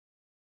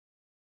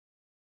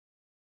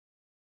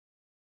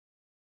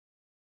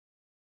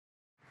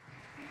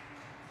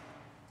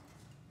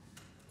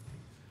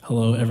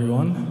Hello,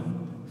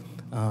 everyone.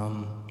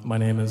 My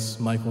name is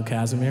Michael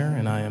Casimir,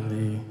 and I am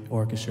the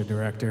orchestra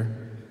director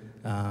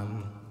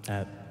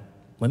at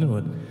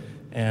Lindenwood.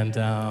 And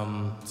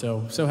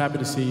so happy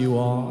to see you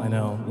all. I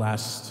know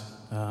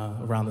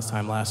around this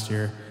time last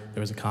year,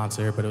 there was a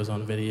concert, but it was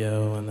on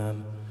video, and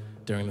then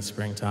during the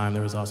springtime,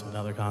 there was also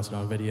another concert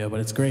on video, but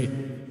it's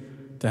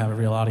great to have a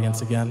real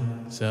audience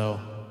again, so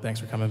thanks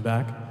for coming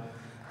back.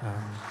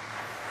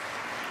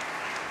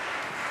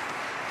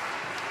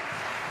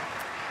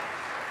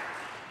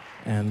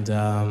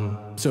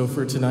 So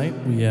for tonight,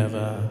 we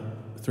have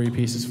 3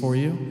 pieces for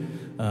you.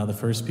 The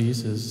first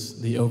piece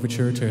is the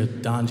Overture to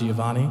Don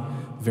Giovanni,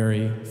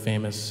 very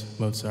famous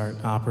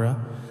Mozart opera.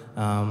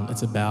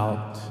 It's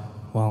about,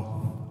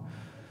 well,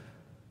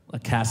 a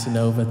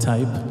Casanova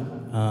type.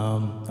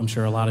 I'm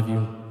sure a lot of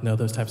you know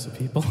those types of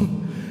people.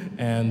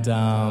 And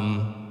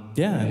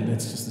and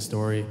it's just the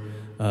story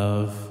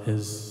of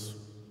his,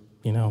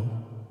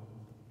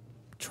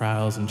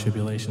 trials and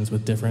tribulations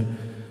with different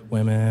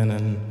women,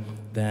 and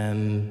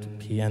then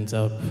he ends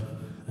up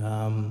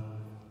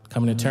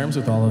coming to terms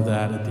with all of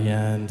that at the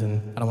end,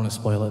 and I don't want to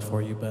spoil it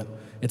for you, but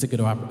it's a good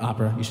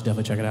opera. You should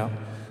definitely check it out.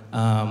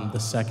 The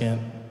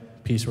second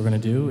piece we're going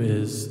to do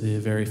is the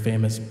very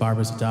famous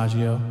Barber's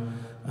Adagio.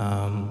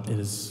 It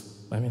is,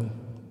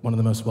 one of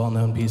the most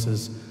well-known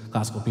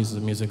classical pieces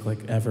of music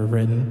ever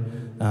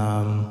written.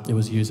 It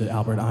was used at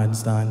Albert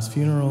Einstein's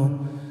funeral.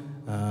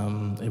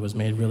 It was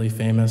made really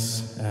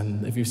famous,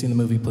 and if you've seen the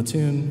movie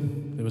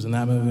Platoon, it was in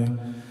that movie.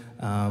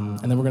 And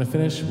then we're going to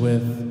finish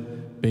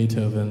with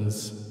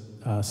Beethoven's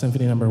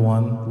Symphony No.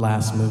 1,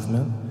 last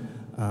movement.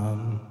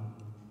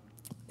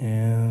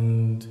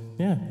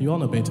 You all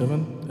know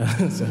Beethoven,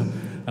 so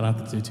I don't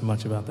have to do too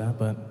much about that.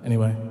 But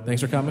anyway,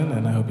 thanks for coming,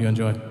 and I hope you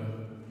enjoy.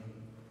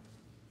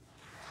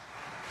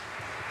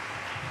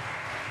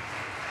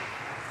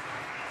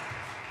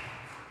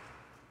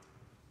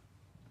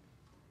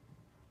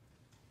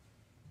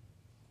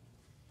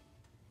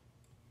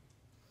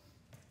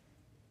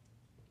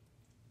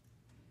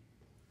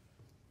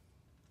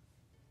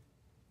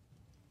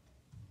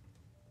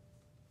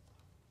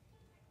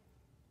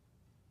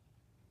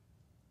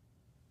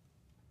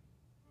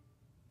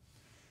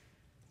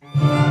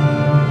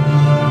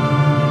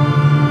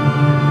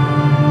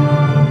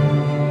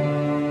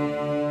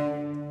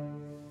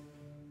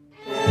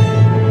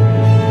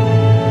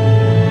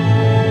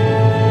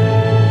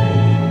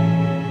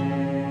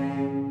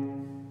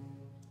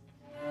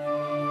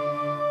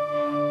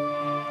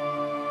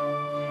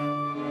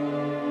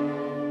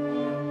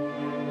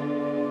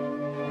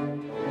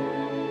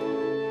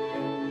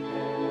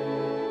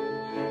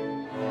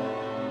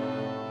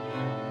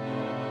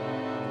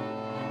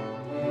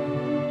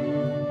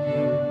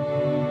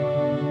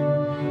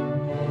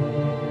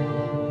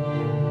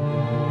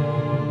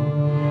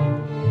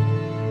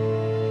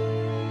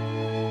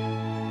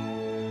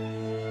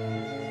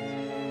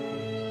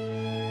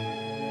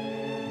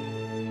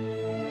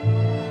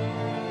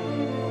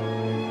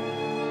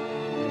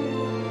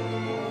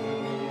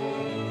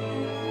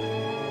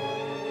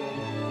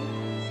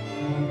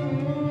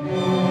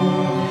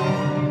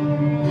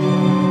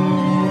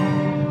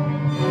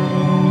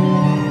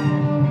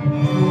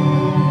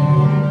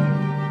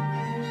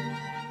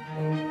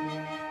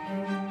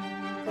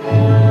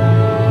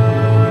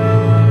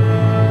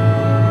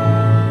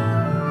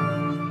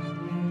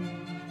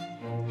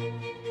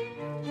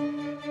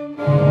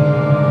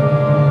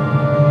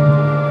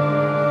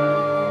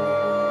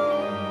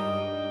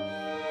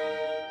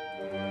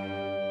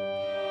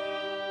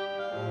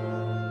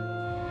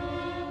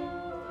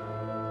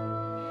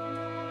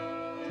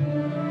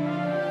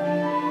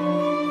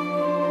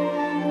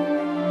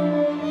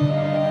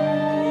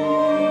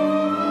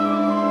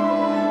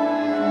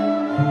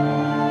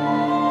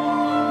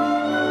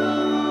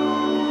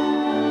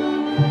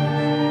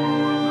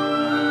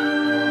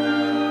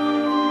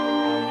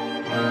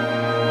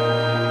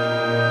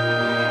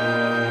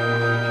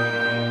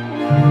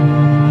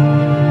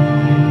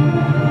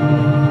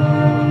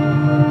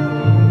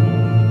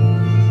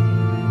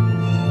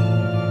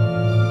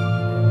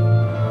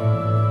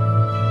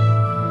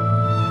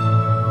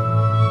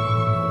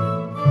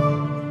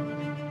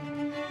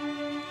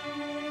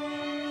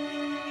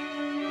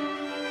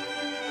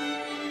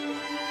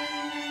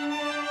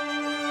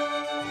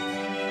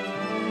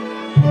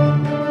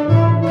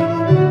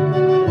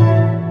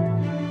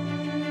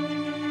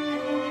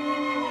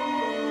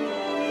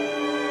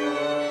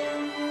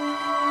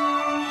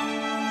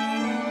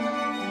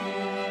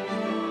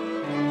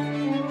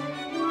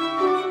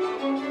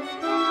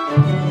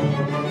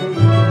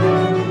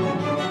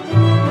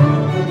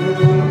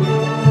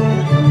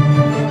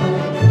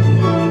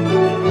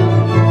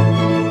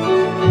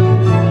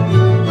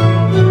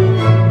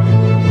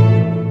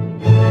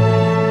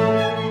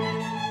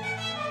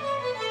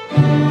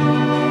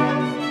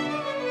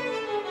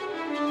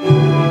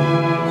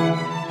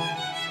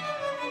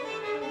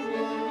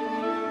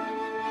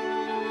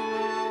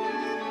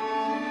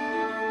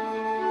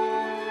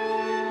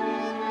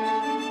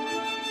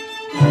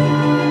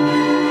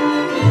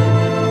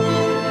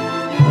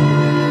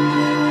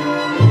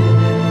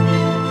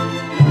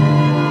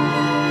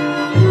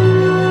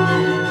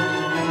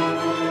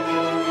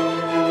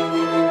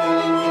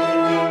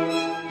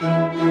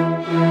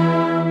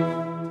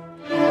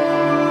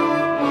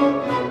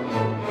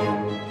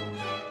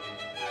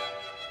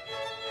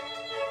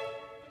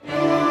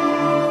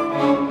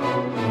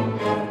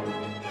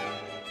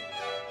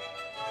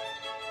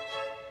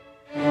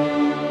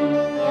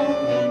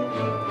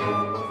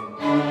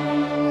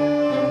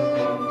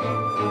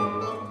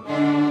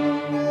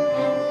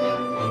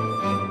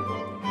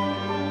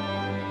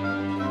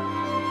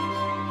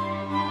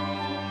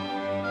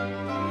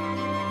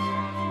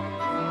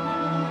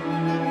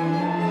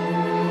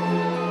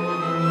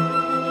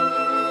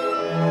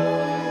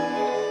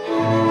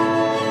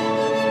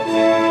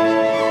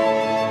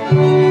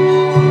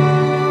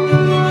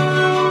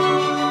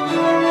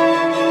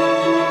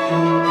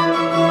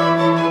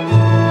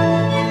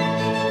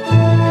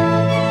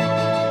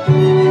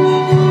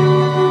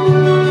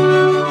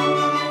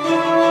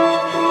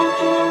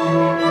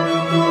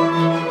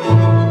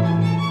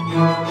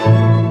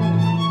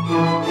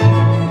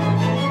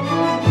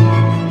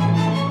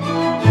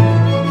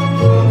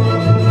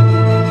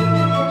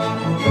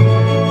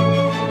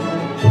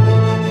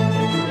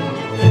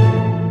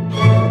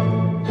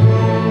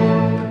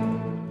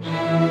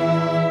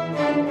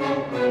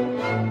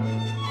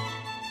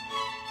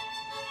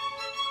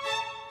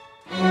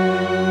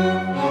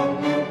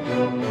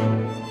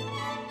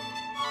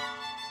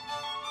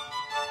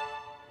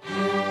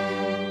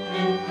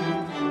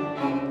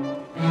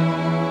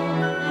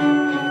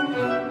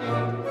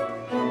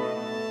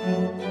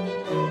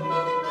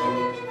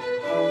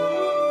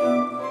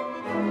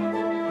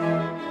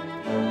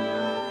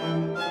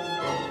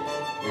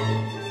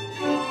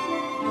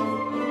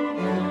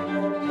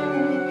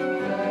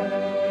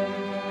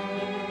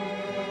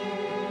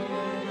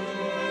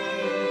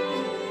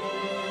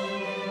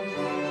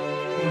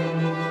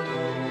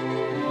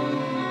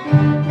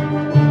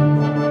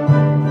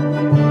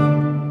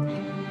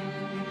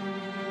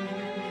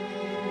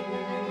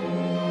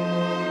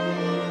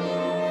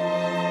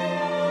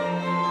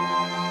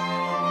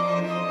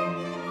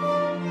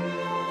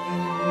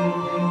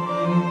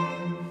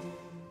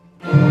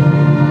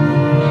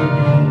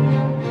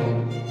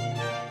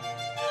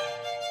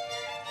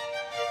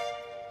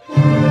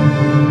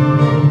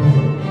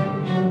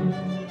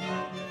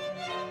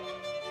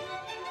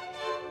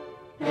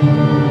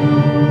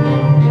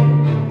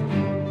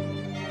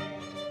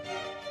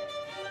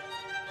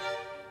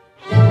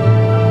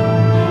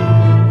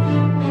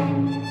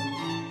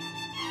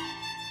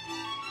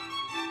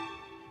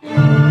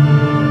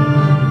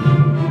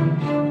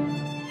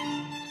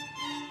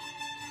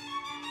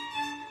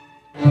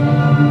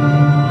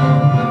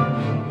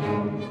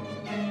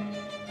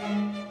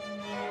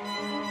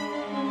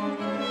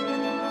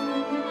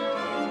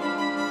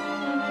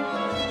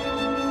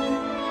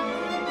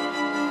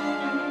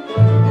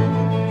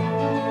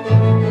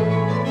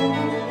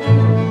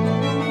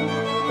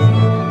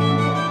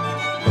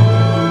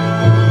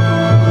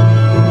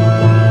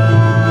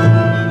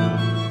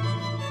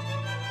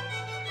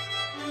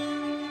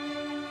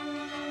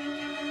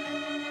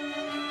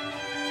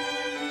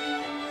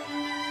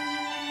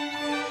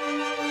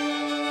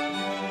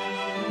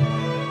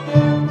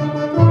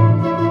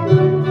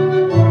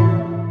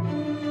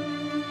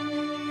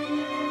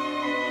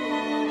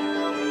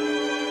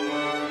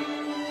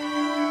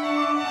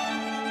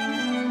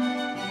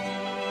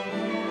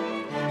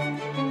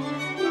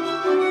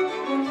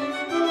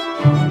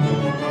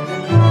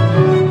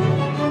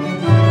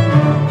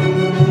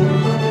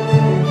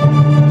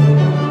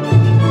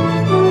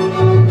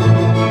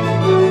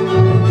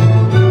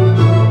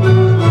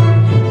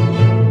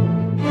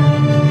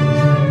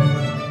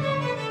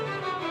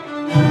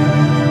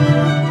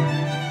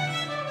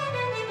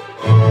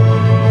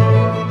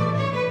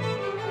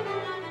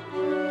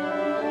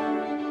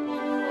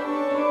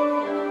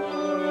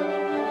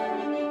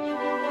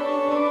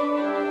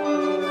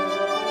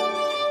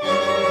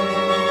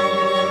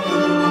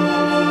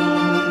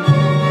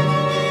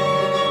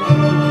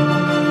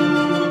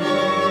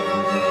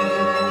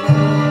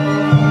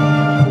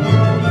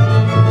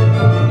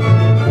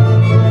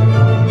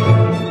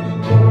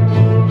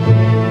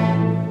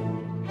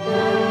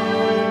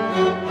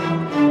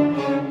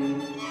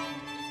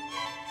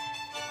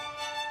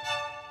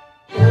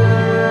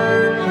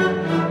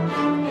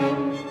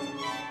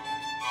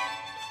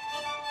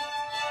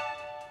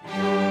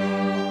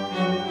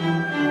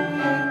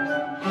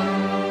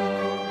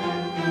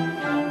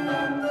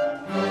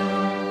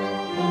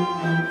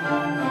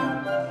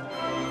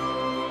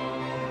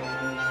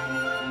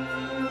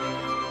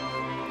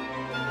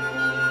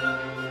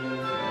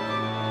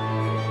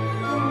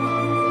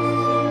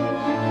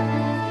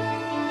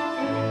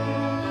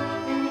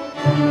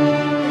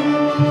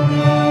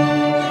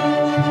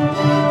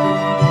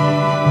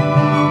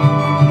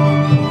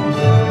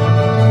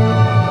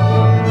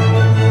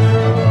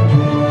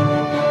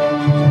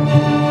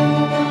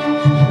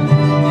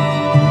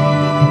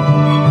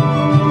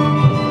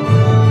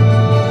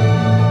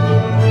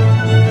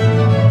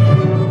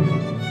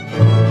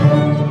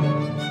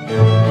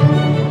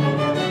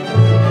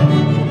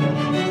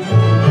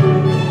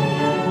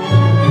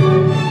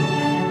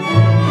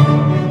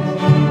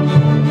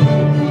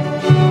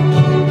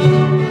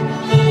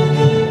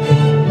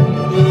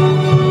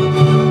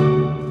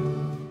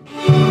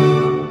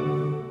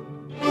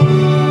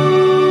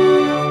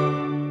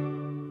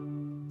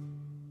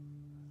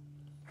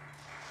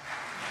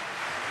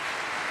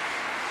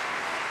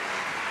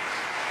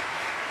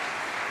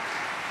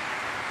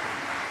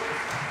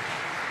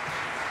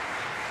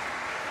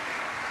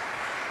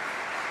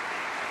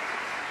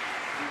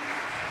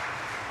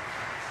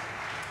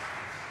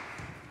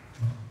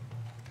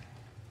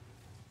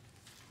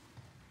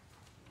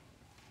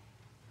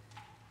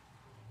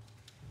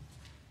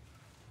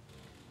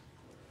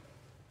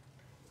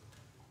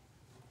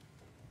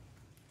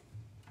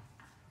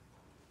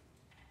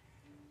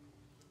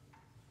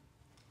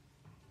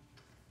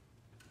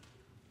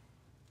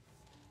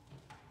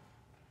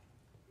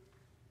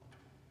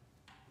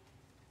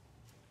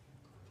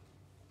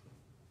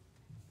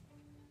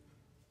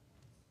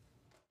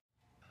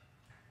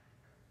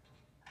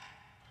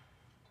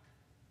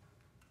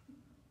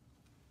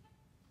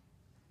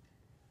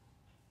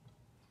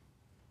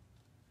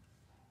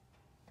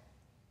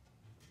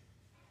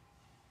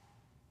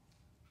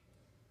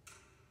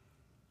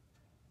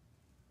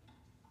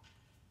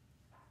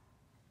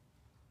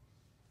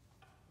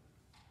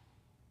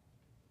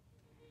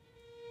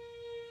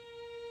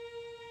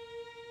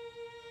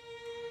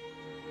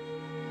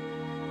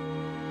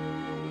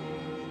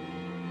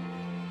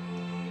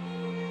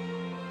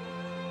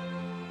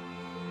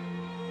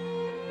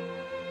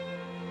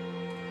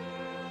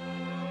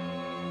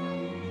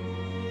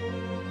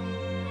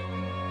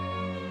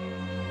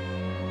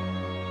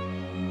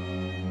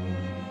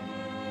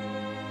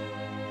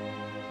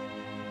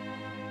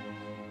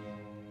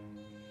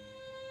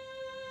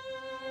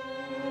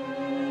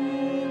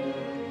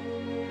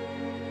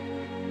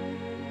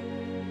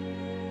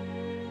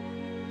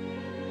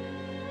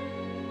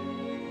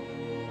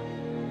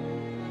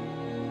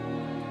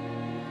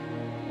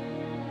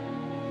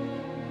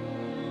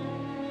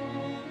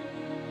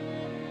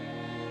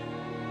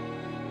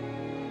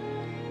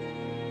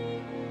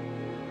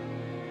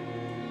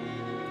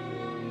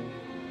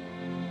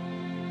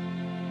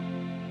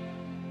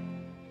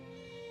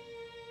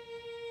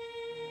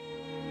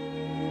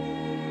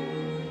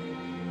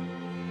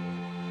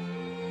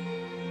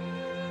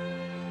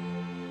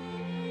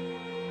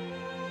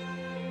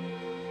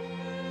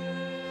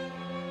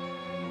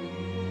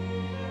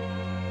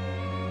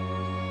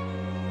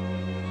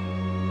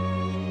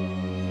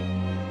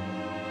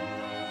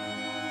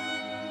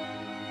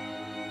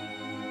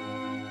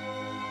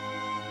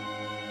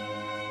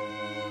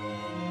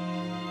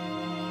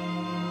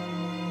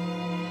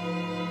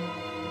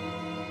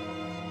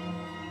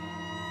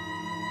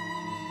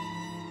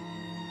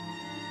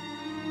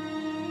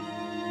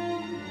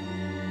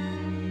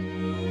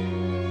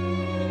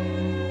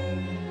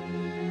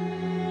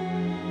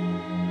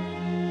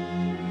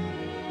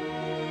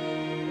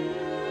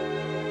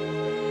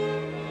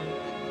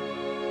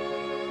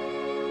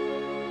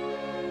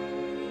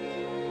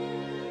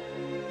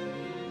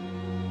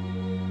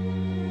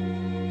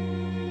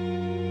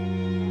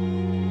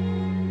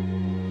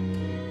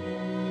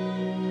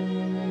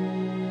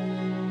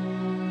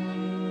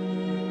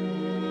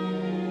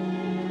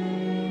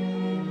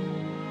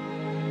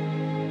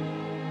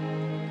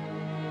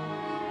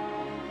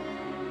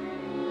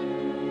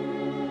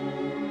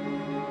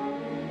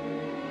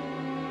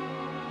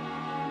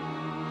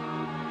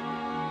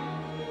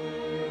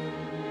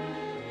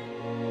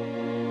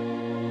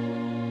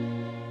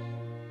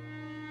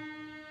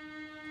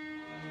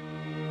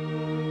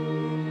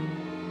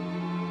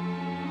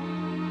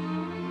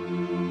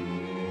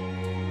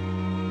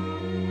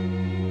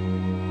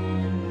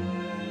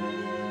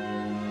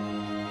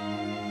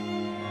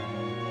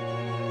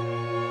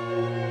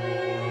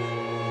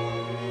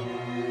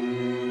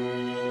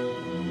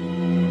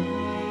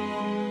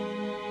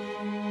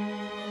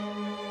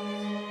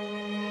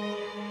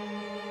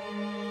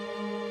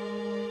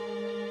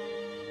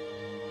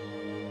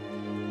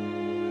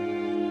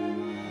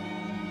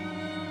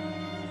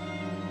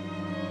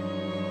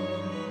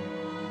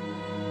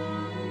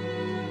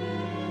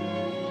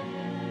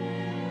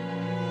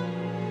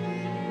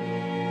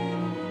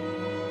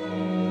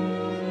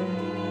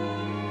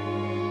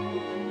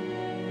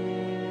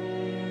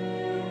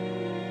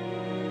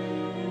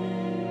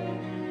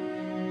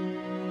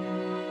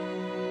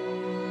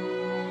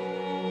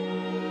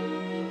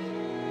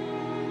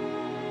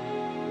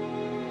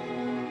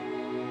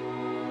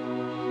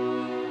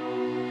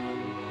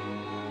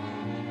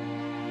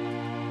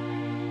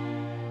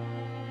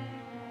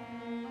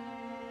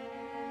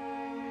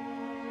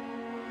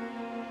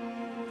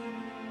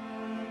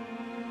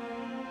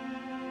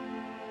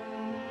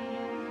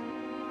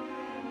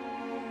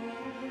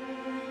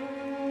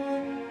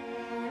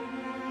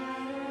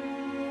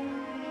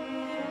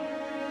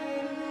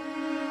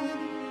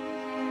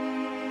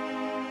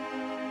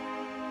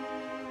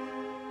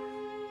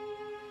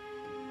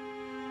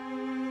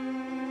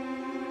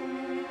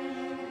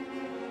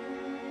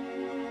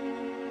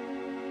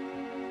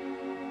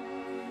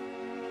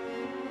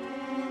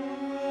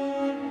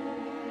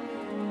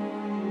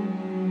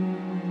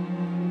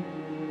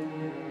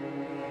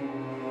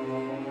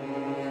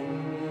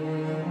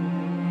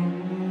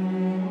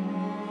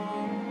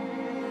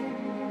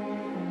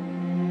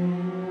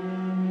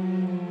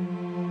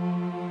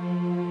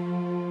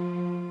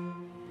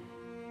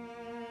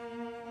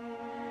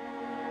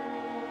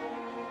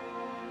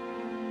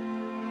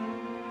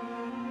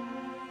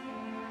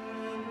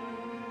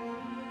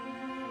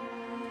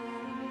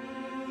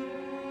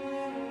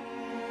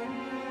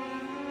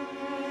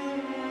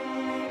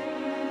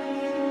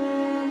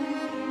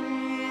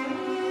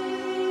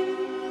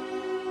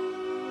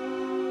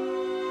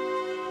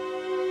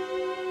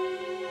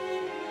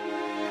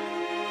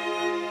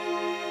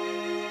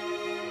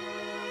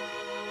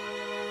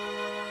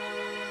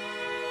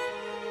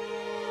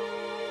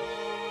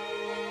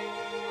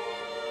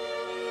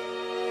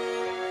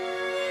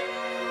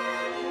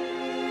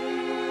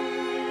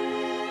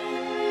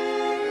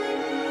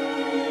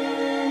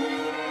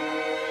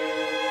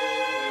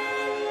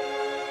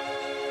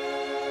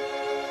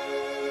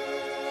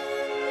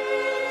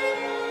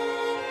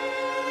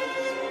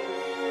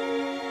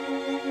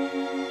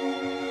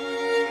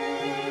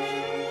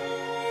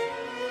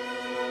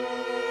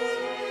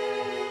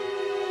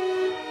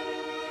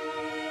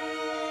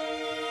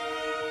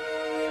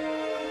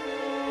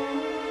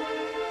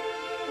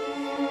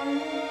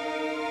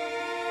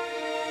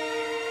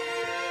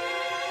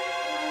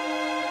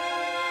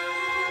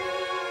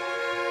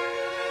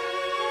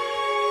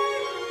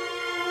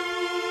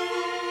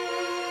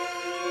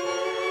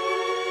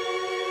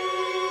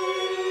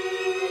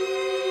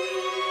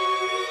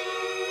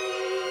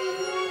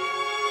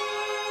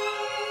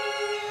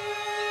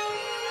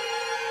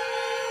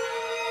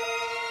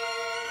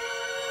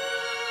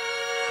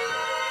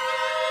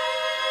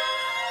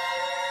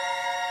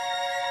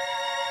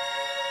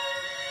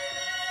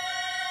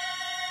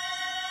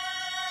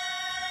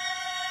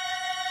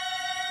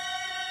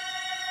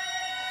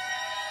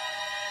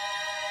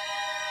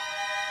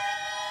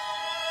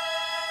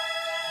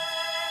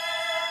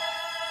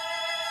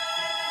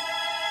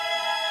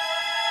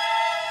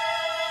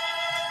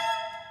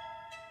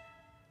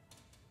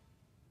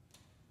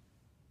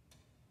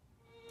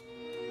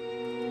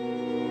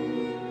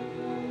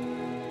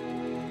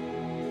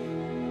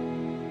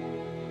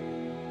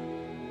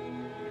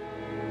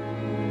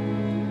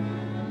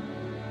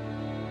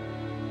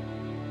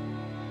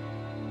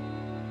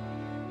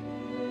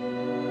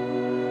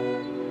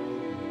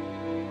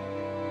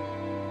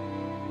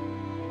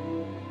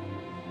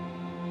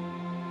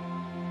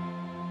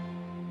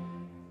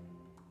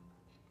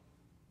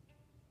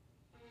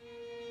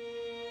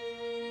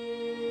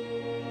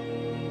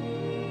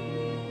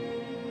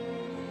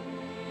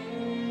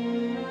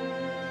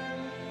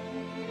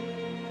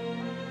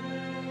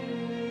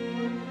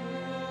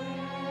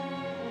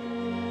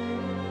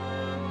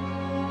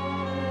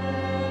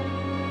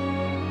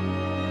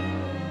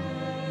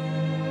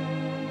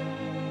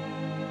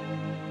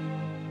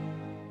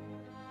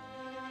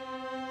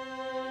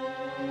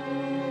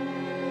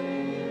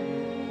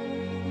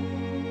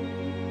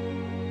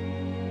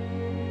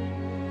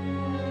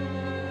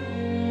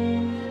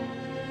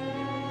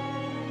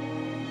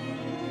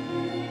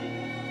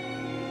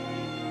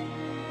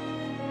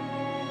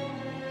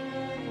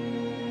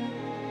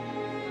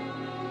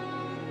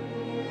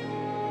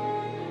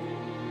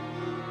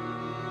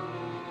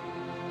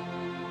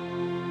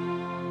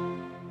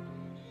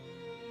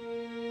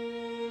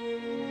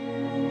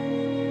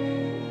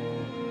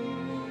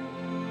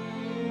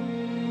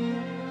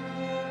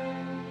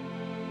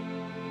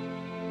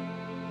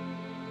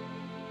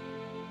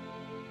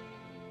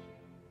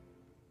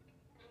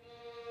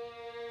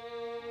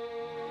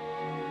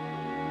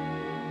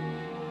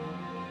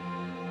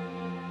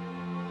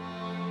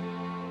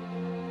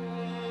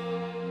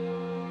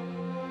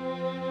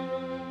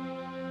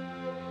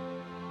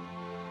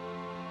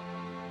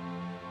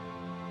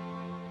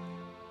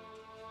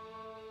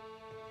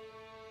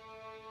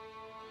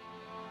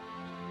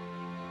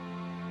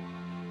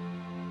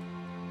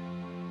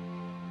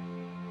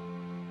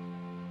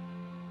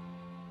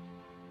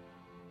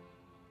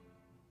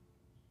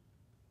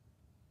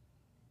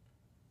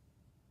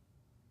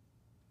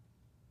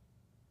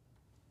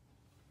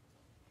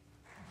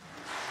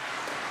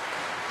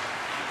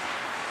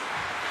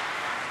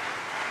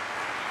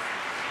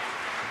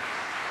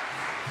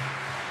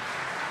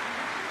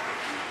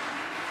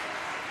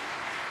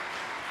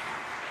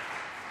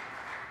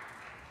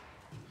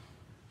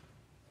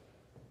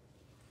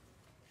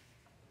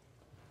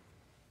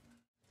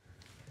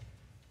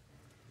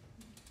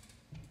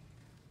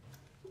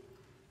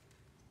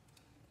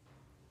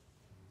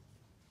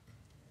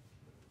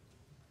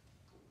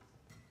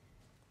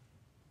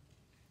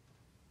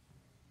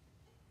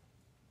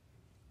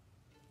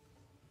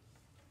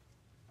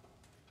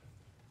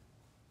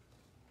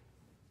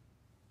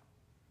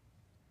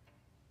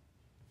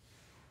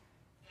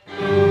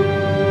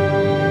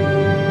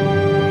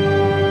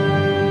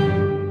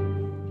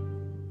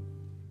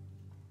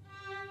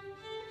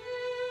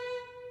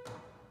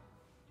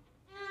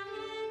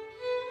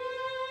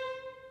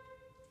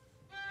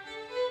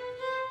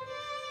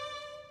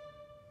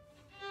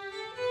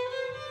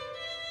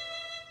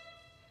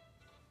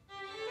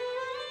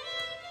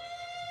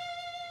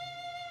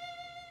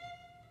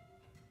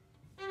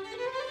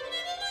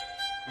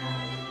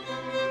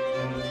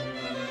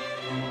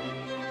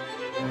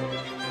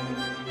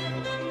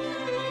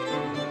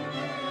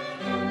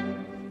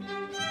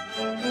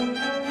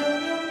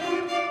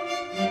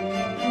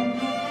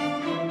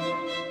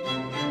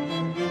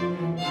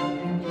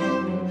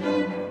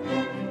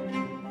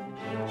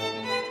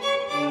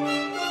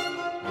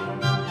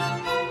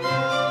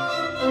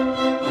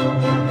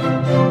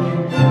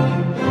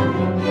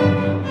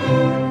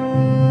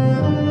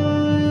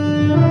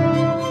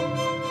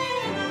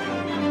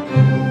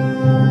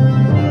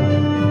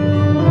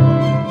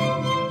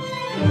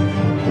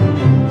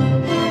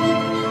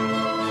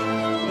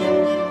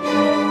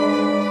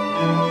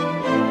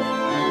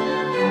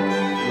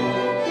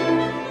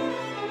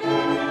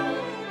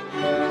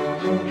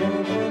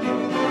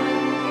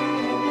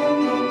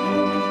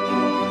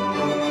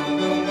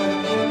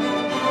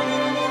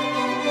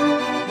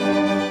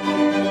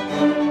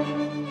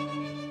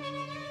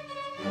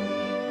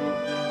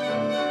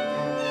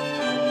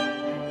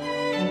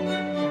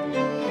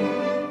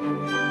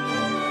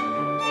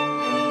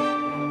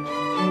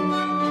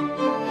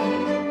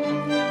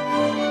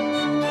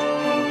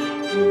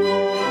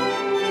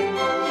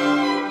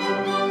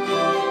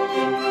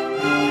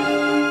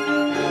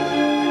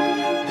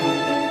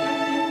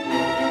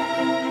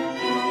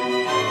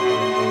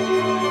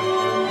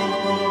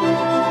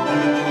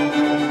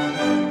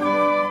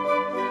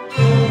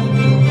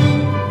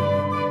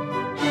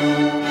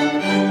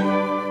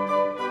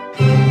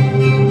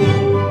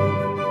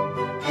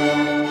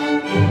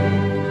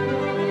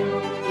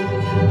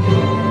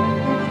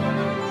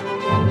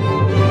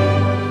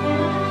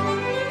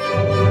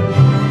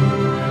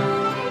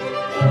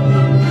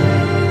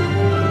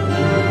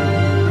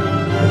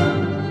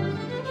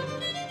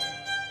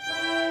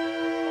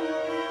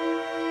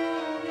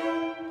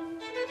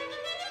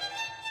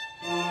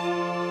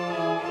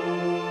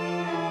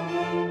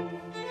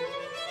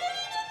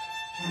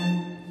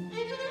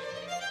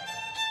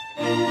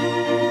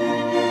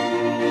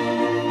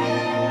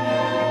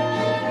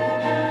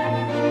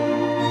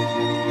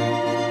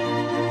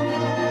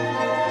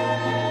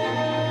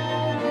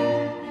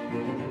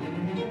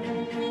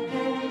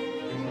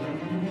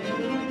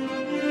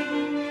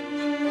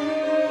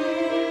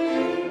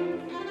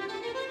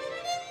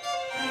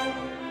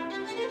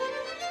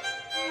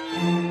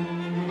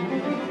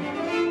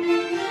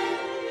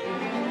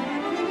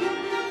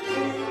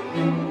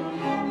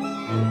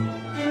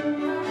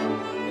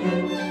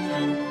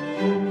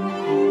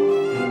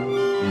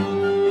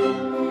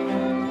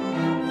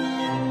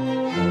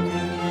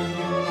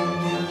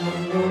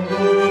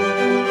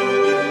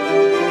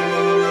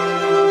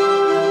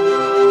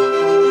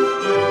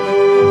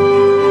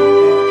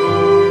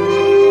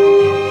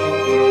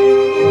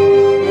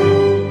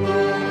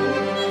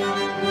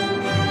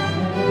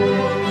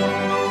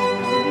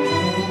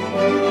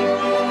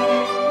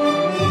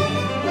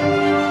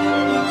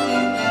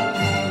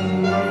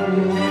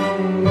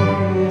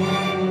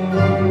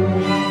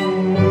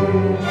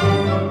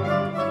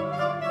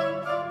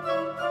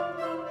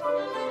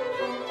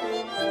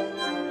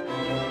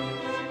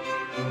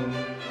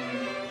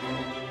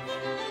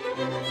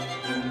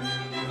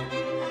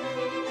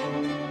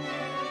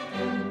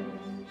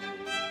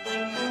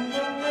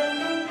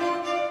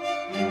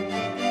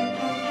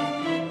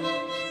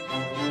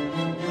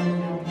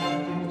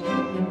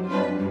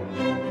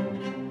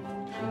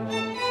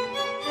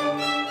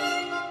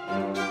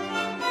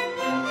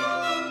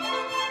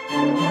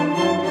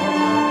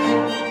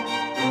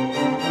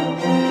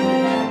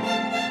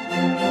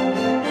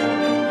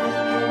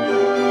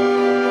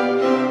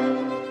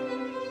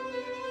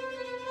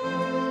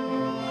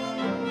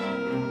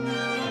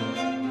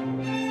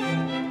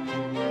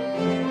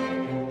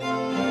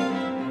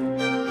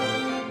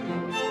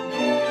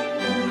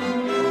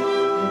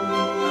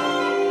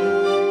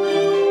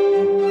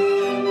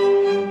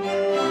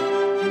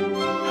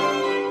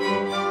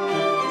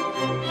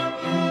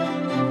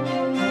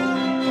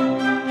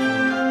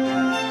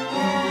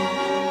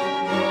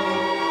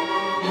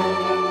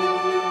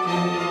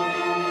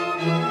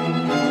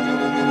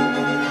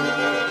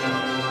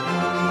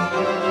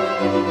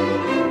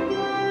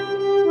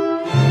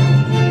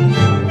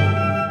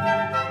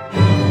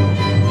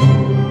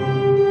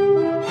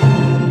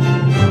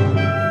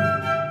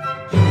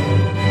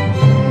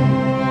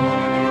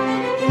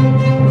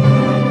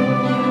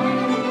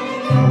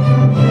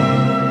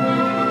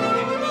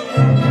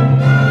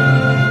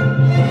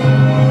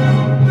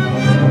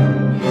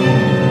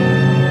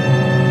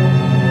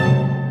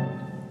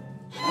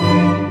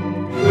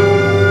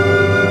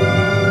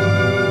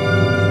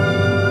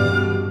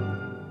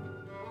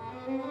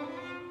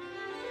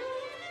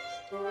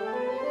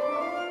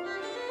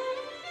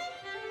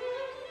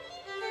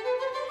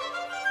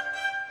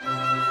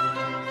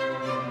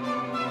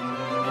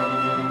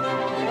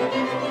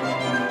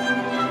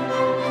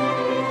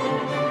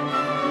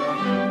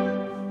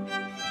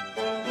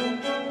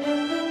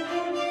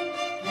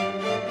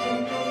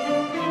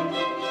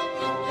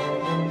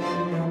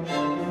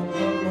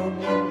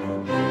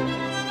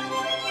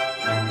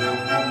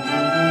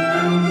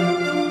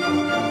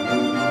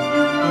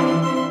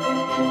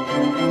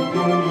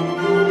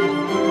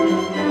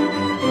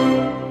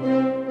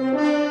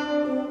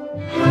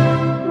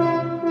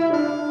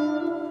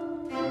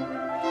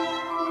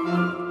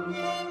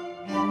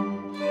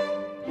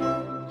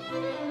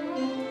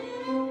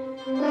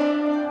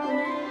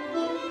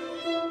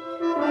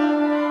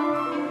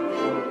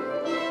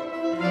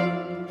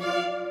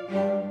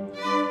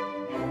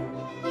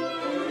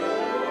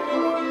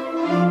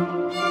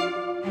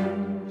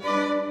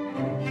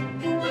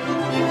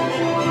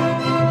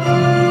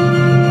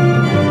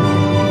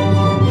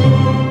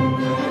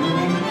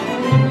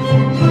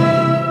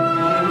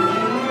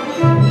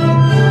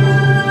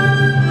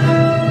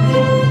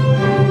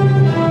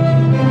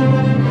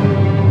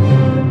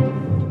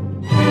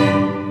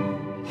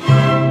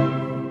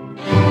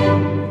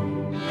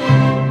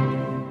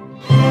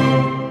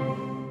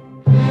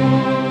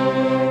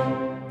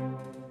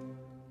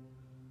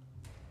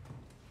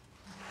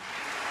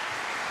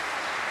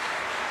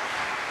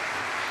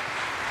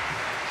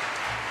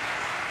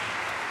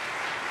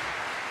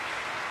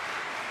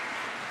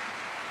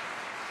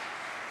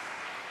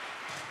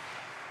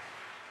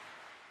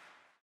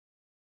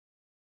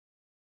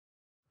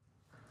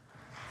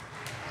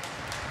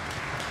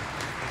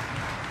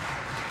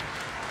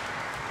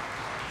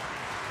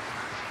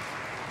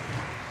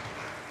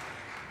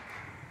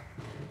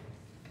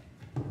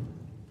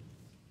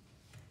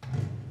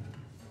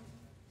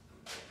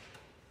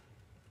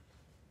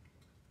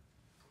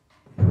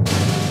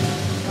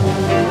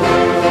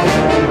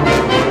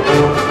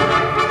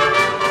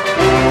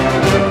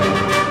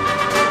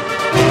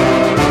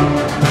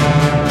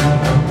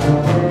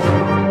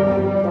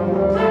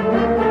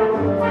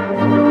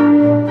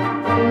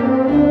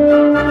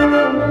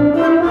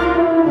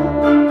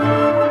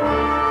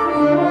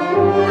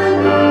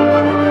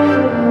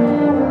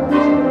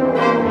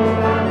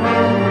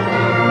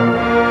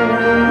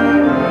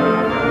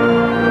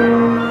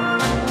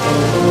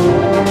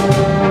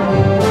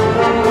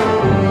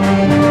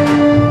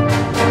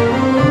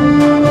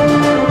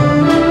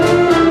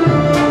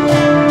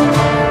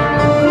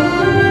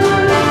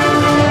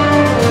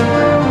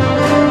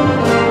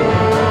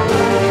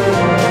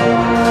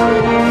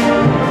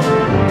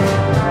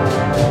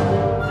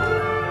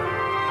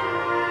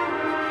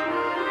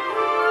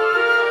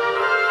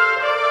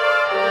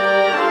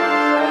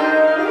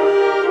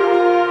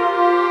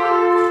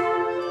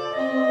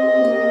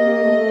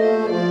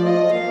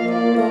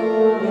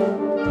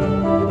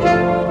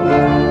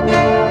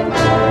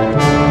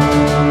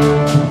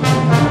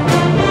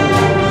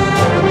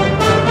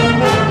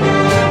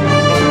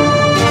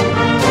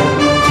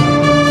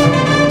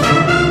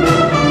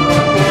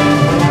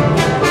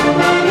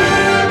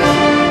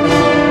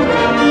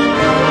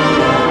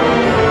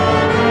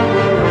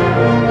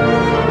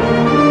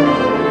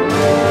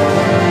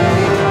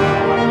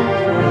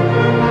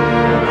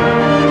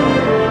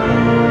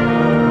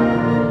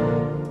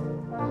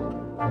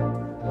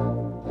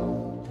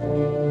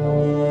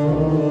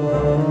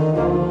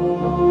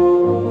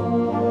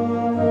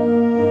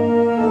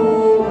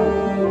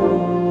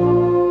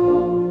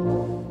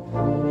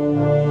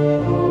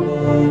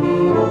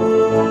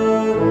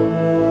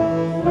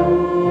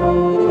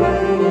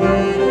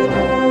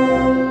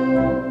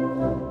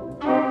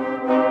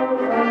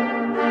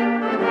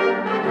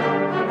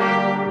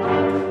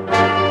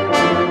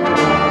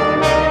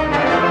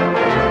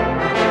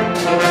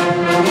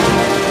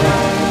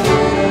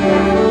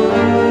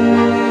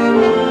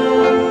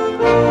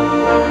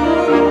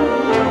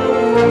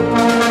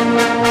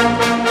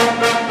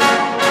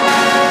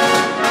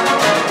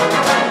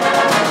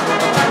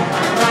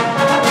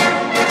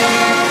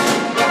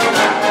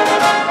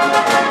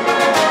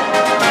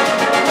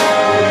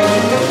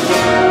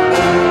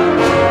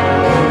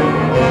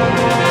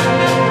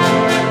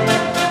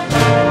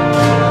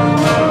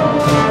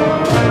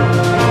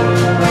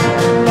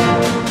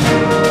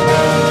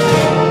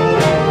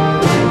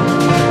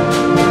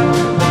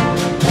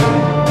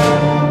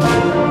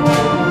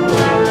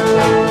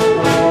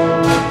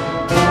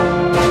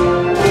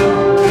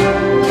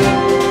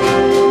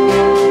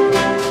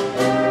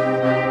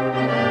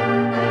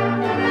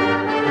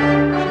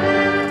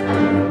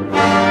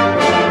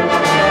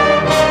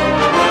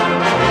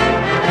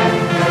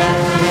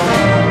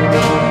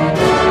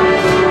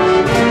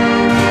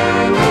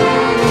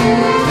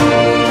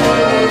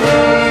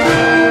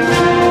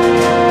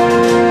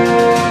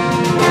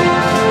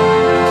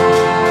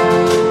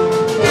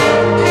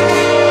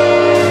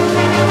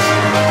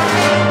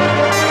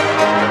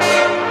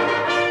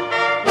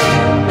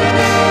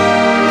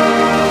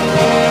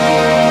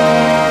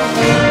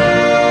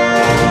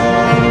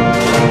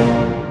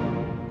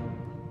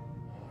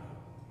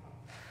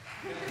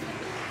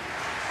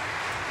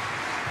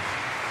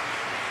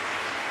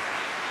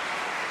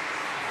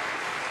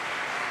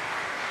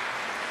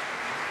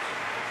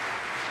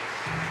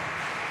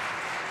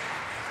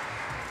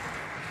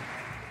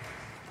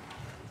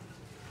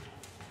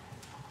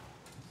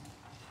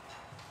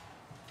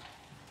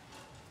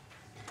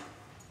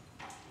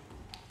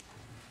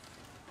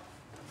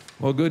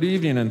 Well, good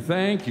evening, and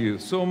thank you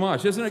so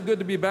much. Isn't it good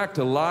to be back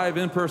to live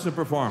in-person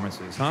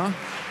performances, huh?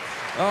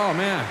 Oh,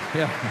 man,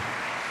 yeah.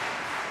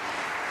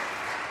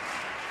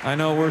 I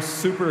know we're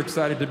super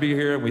excited to be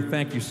here, and we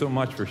thank you so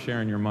much for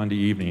sharing your Monday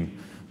evening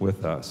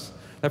with us.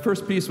 That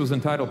first piece was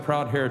entitled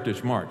Proud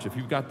Heritage March. If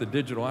you've got the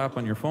digital app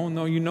on your phone,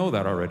 though, you know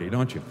that already,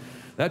 don't you?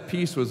 That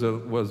piece was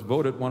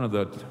voted one of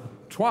the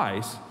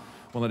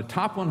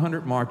top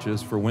 100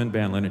 marches for wind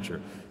band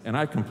literature, and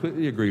I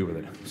completely agree with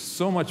it.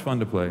 So much fun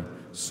to play,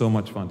 so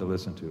much fun to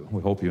listen to.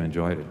 We hope you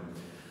enjoyed it.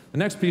 The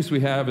next piece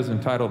we have is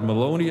entitled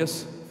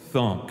Melodious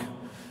Thunk,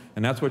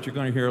 and that's what you're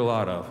going to hear a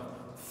lot of,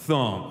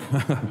 thunk.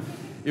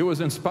 It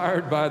was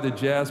inspired by the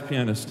jazz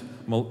pianist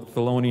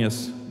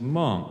Thelonious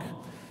Monk.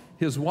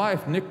 His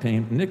wife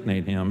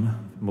nicknamed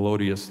him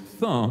Melodious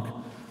Thunk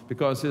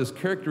because his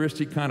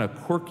characteristic kind of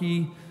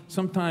quirky,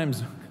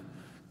 sometimes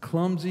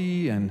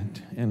clumsy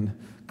and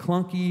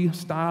clunky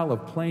style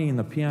of playing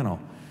the piano.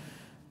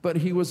 But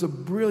he was a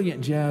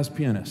brilliant jazz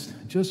pianist,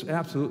 just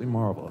absolutely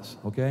marvelous,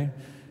 okay?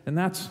 And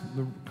that's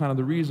kind of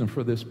the reason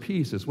for this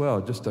piece as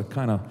well, just to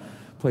kind of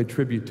play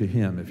tribute to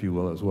him, if you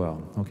will, as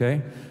well,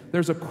 okay?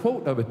 There's a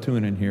quote of a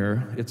tune in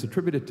here. It's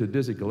attributed to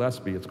Dizzy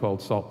Gillespie. It's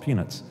called Salt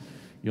Peanuts.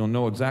 You'll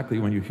know exactly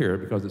when you hear it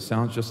because it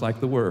sounds just like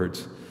the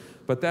words.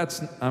 But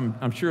that's,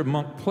 I'm sure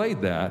Monk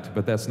played that,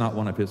 but that's not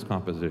one of his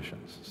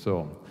compositions.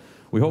 So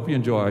we hope you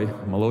enjoy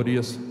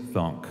Melodious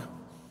Thunk.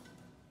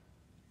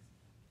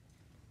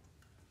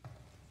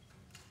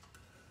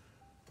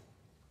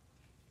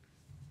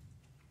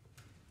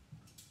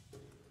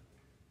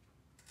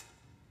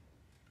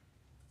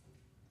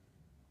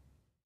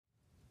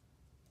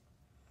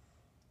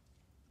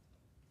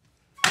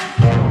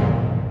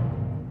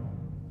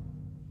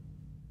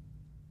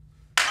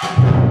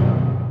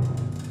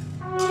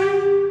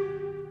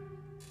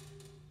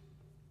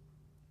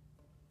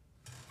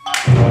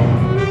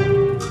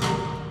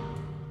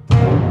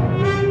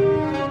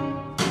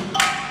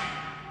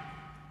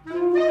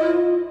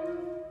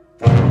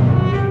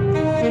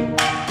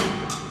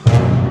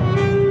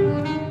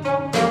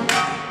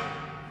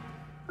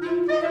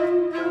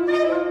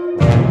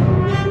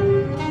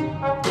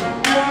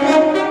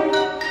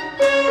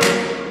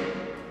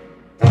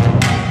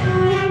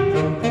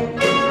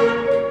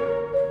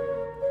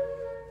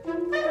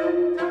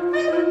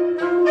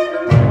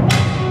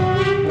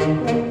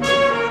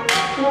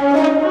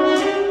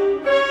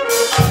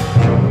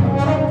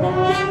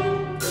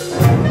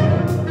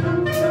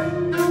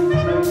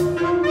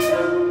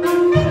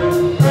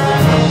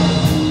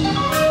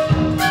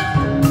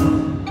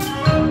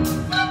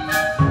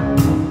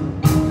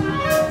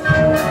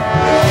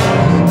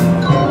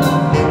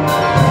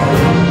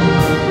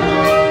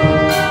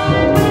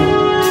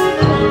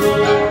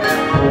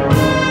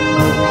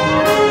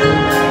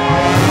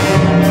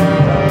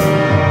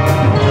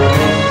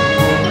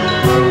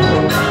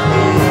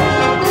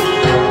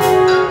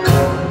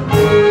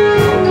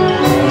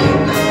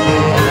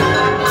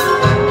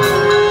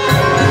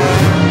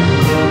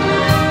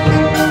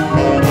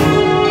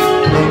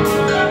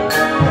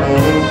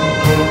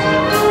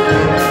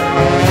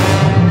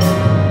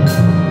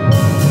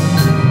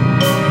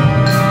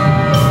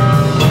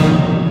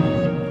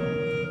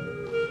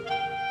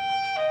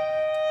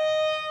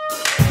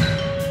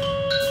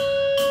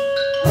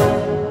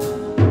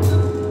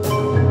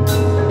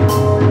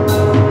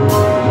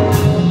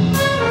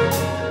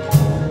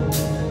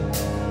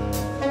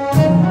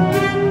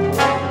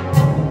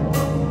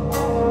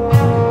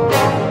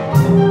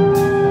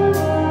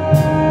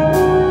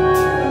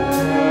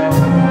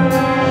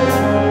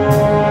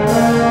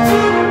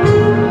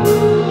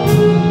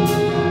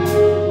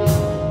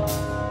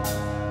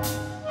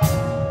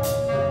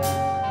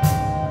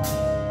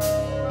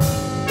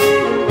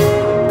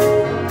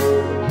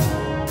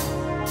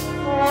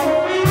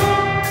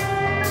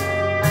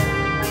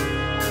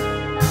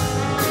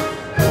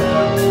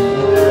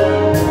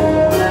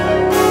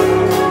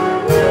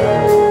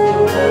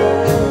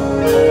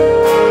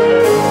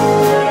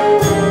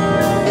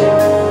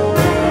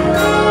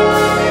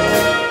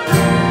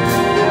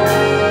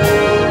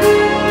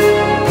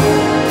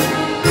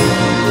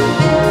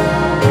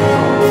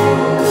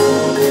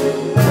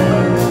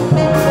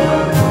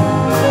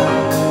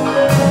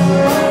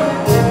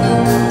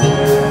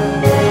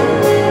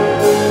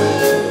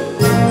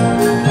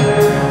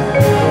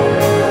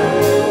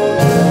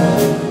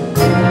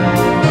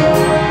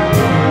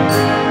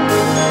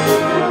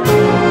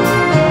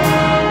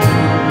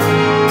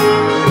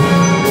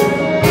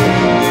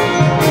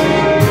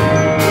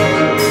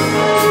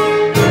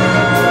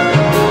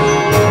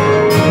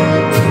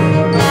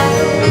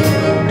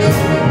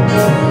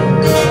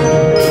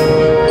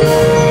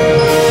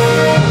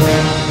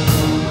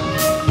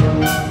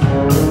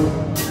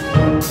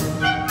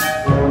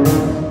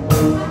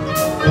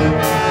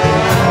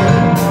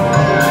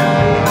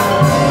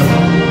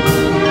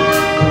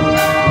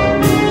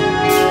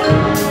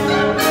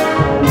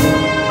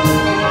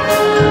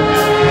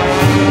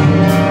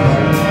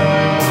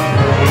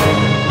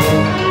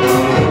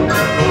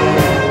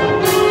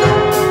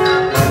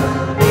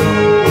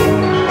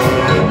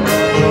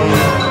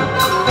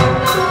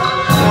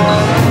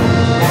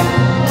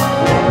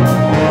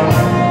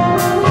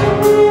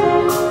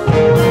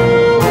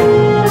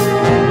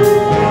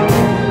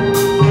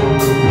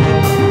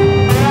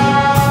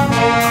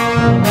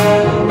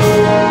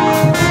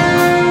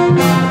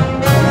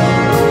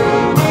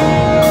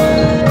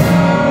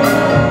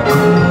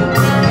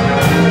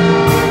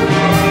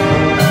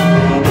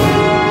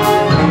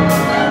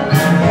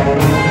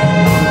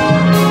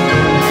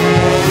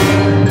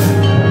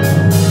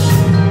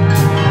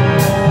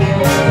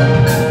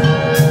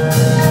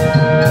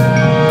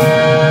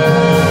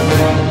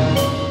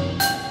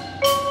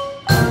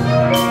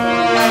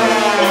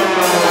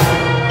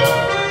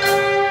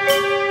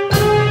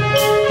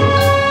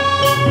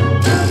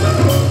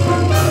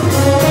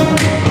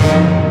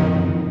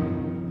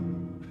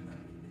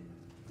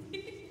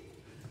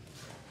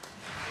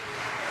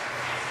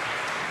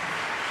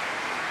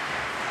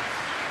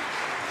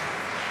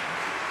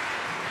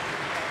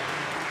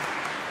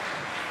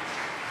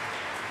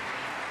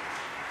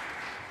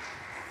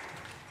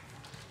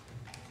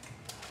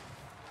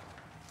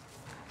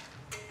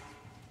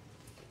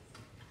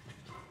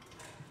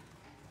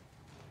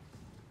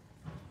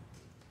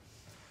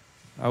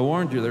 I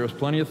warned you, there was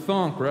plenty of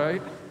thunk, right?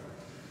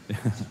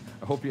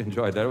 I hope you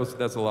enjoyed that.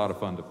 That's a lot of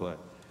fun to play.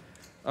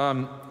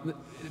 The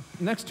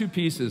next two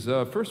pieces,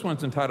 first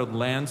one's entitled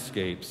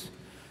Landscapes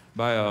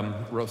by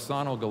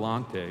Rossano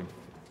Galante.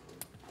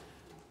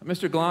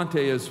 Mr.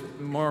 Galante is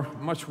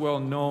much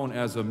well known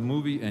as a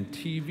movie and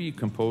TV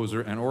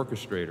composer and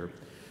orchestrator.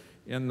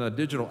 In the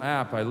digital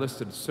app, I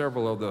listed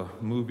several of the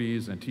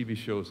movies and TV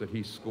shows that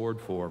he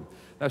scored for.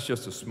 That's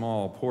just a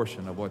small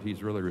portion of what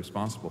he's really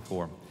responsible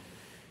for.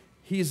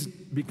 He's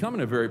becoming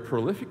a very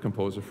prolific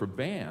composer for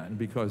band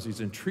because he's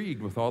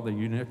intrigued with all the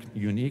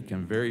unique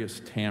and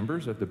various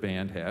timbres that the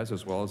band has,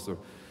 as well as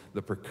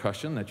the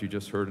percussion that you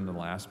just heard in the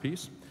last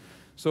piece.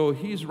 So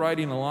he's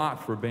writing a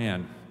lot for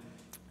band.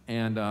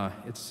 And a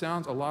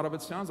lot of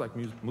it sounds like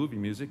movie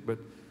music, but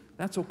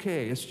that's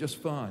okay. It's just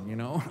fun, you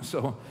know?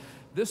 So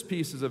this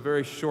piece is a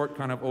very short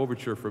kind of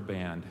overture for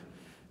band.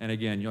 And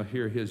again, you'll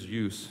hear his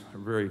use, a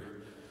very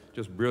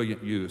just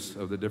brilliant use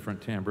of the different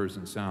timbres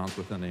and sounds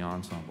within the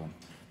ensemble.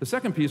 The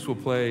second piece we'll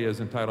play is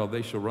entitled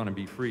They Shall Run and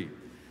Be Free.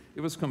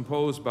 It was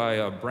composed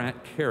by Brant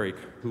Karrick,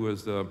 who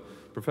is the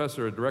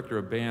professor and director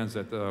of bands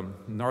at the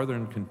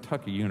Northern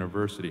Kentucky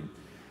University.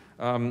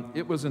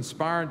 It was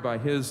inspired by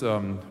his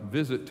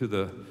visit to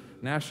the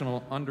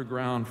National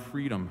Underground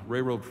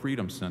Railroad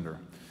Freedom Center.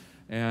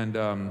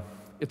 And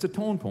it's a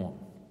tone poem.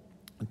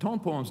 And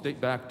tone poems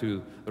date back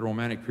to the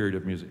Romantic period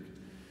of music.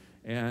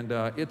 And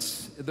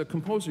the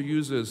composer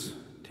uses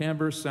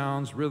timbres,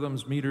 sounds,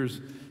 rhythms, meters,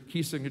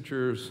 key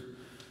signatures,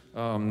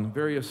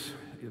 various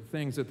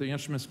things that the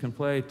instruments can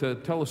play to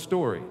tell a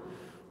story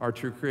or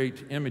to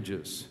create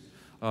images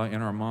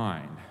in our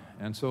mind.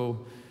 And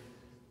so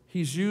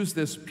he's used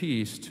this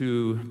piece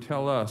to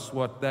tell us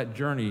what that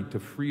journey to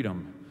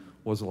freedom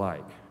was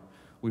like.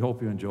 We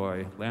hope you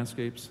enjoy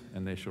Landscapes,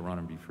 and They Shall Run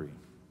and Be Free.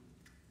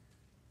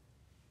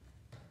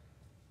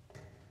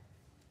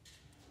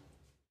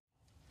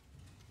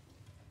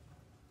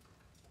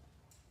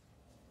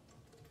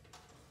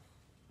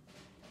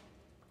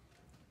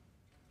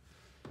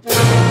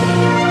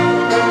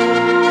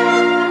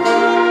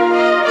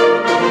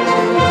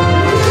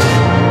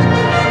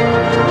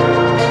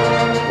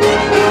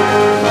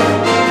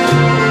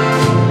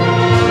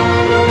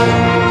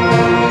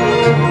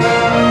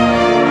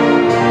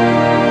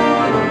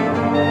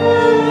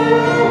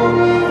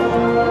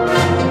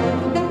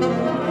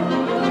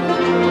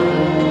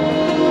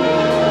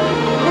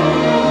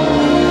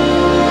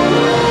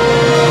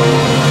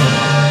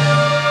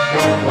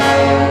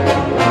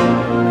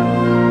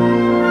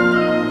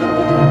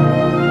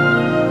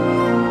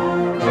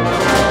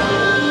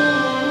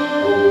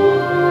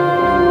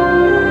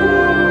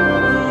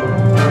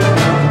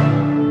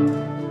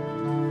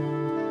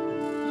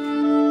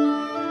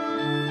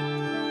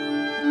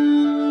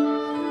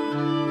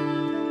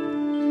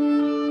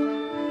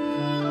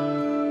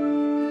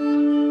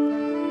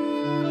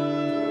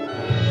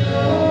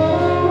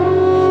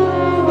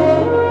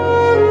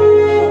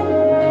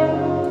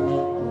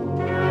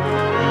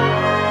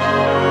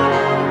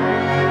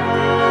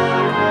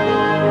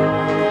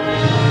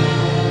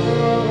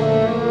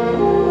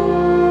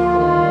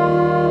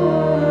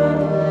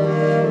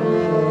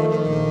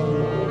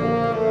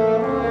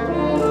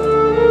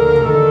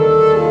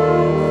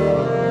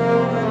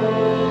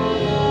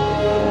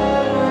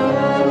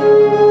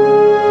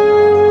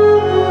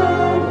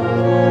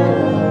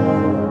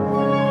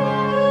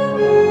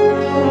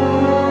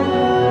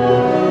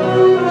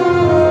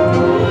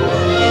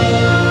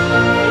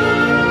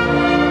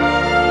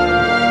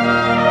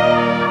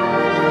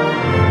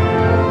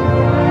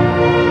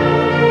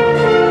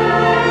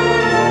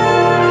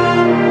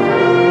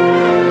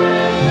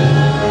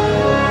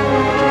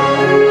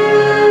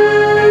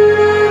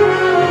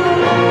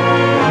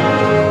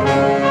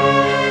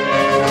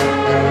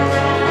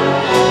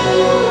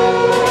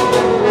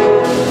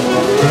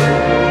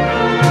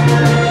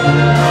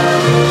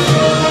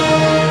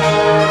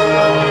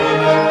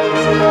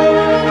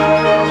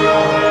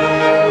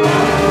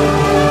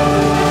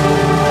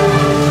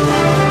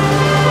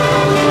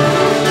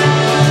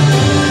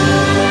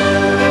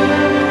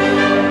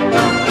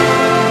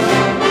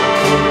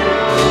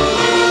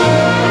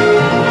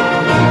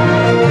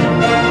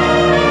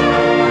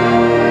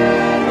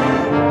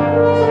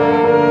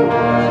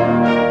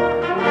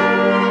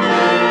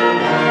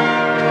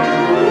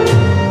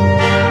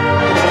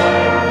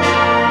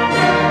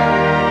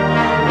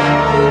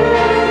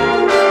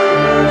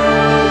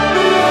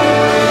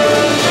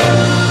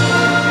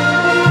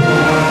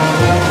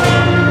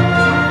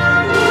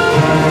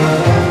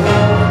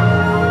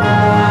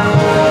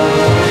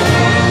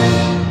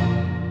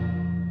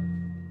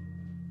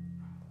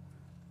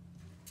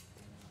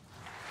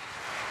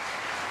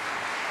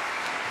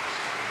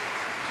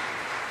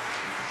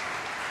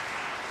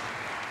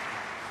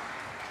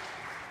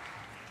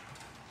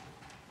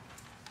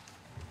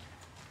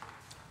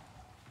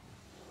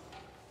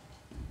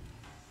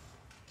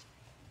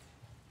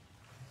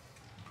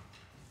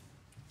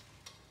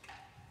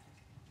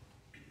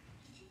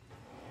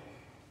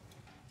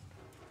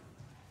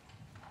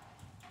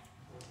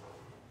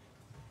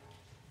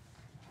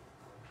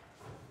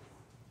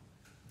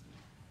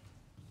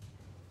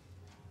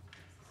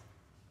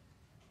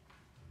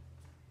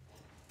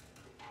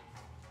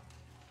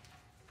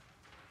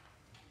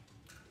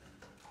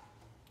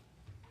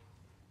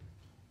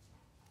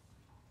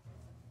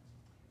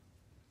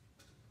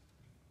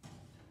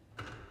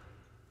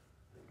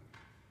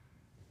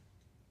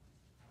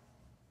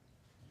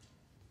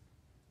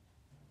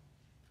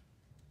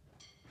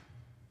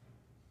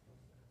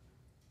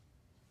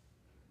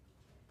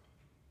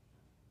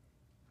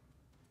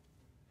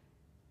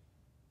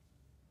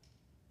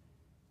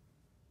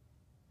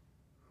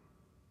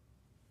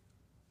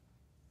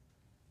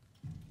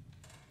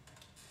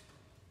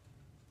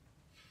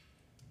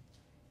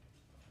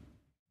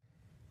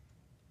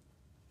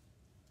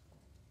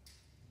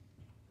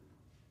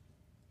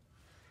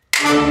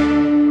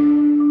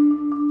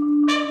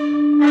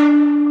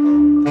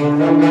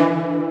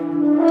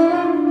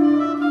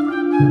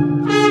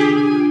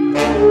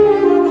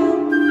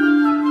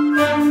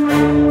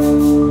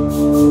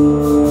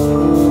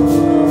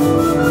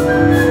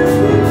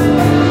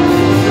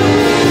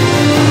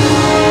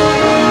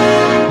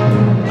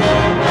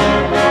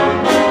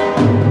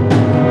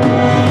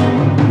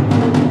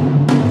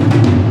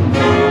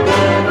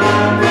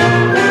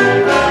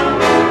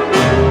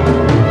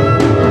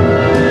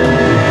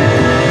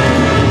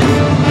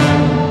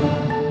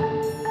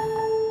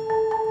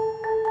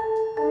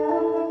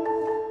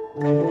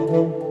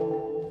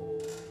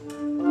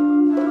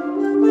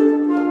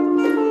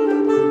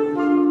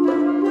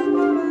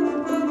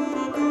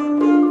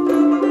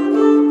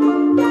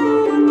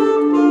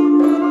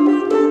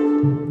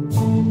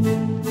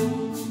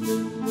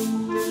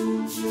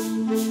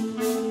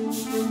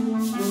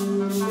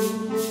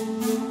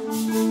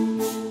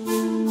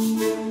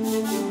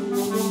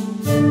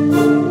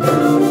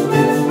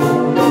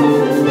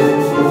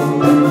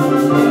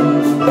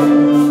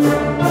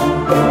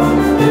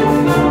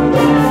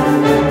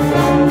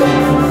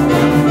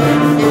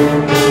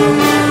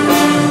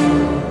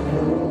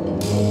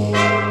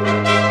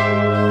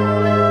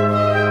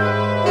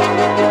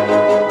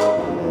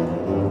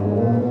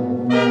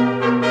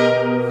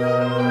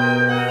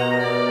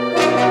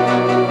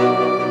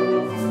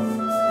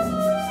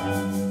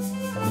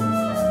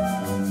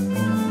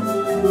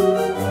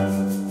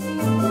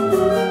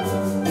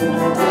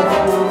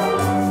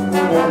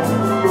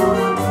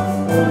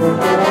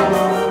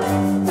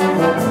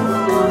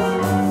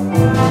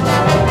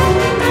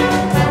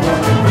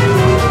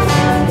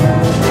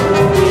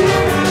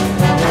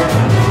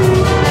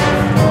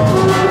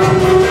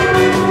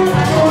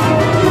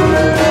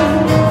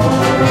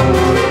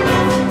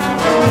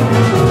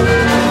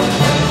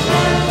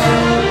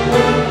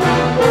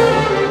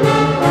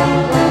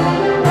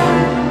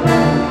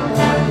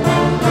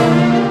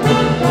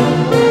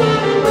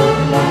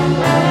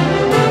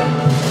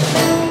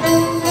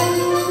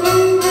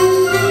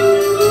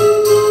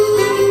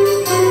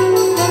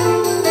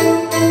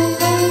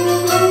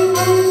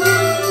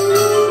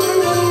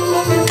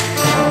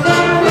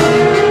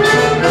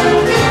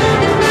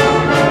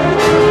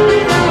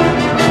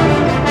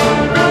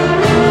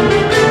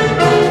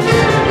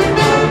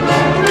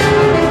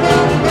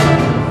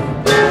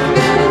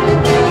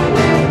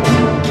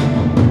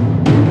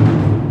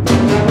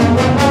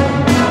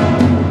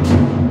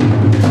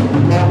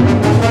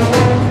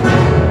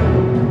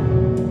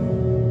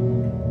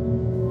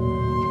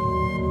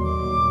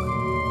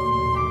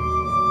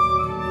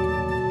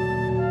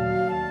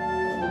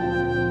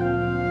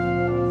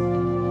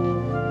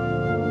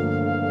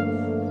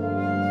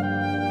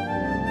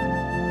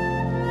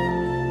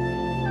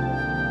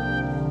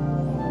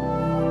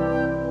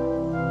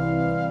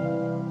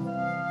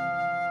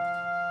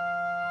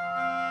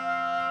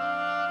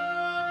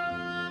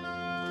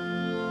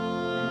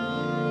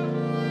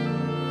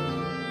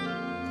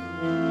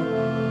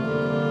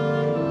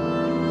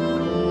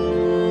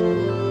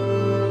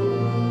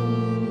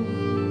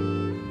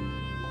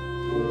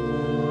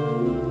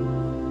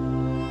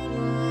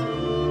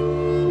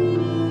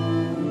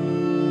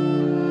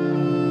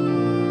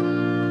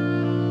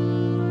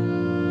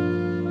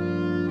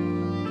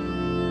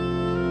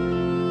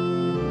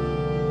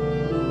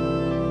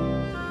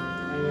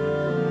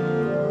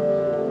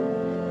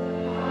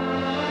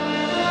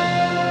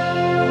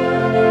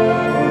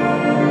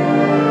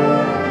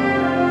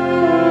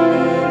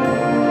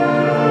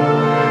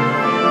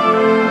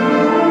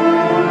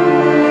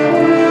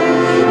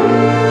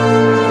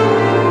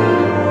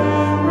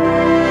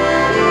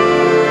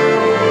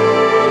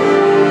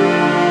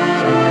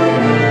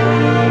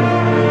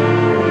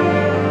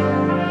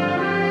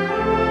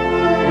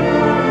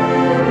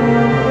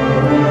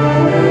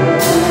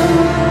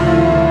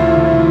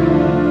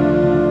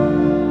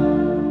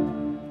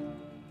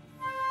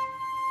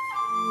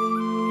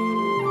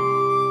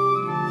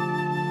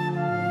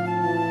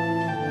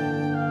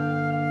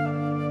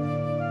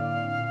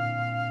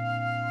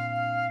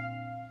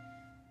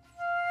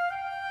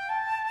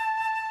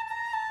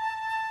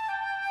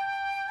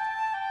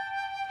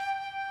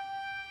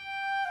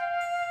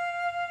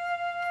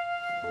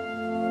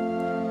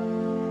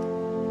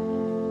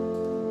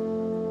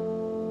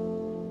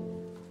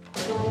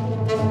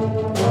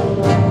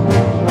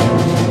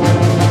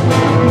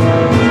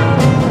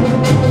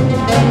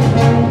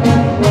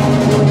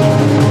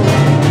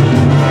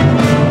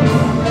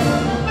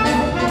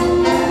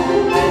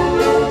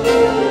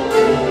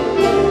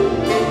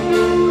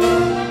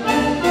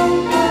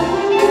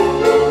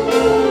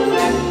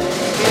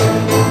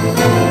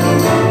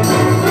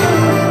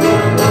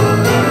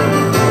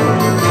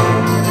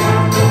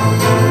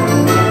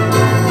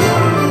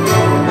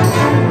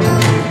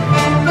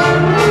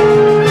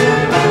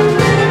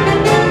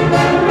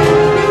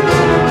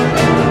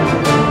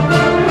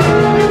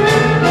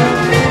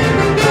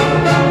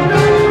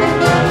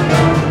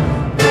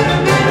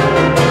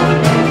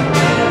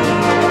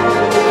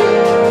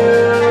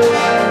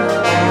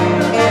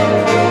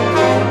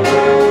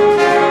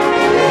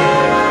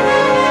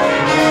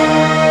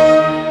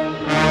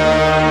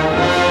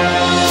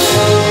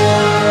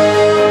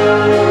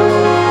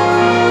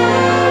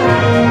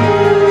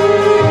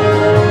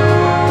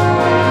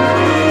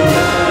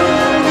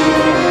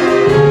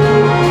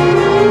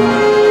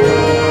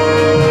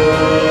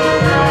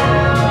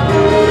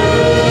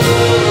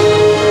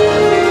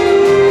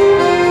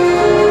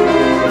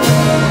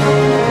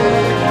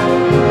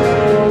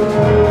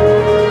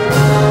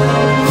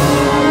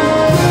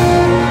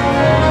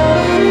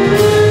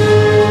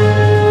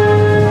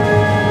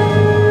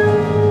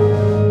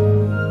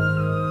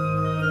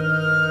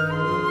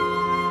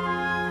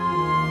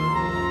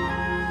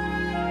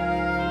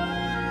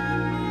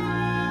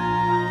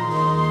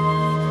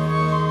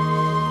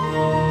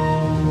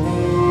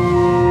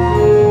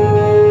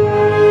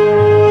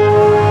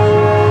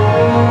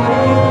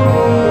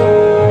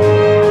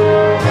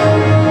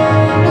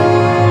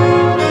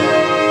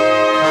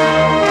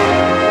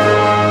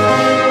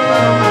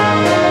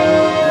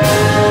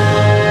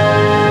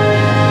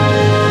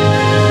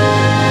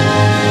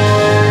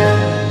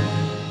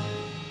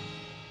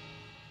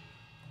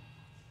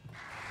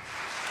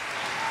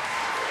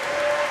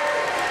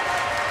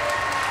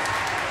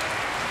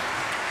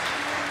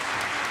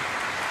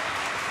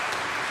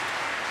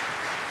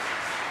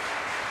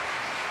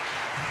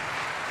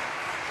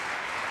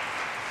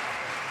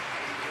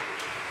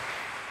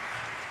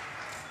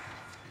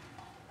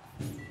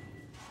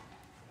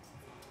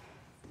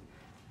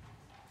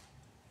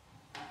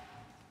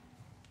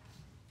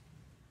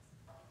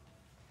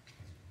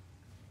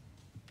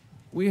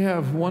 We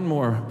have one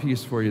more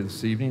piece for you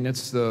this evening.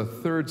 It's the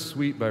third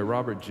suite by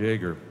Robert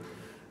Jager.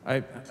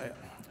 I've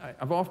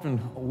often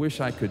wished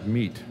I could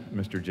meet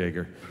Mr.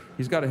 Jager.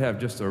 He's got to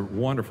have just a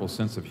wonderful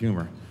sense of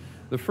humor.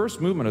 The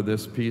first movement of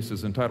this piece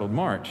is entitled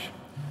March.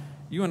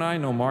 You and I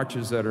know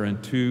marches that are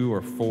in 2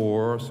 or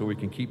 4, so we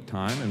can keep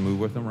time and move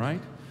with them,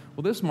 right?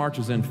 Well, this march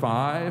is in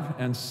 5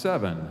 and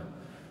 7.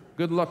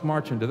 Good luck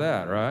marching to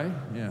that, right?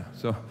 Yeah.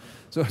 So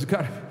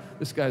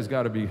this guy's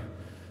got to be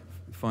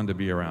fun to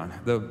be around.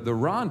 The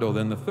rondo,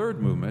 then, the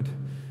third movement,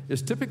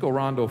 is typical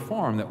rondo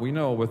form that we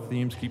know with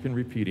themes keeping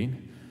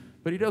repeating,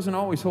 but he doesn't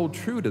always hold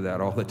true to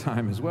that all the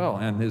time as well,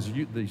 and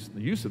the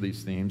use of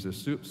these themes is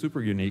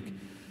super unique,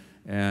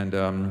 and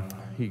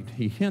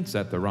he hints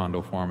at the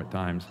rondo form at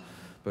times,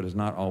 but is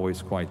not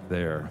always quite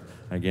there.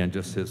 Again,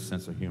 just his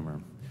sense of humor.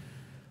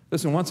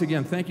 Listen, once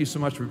again, thank you so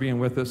much for being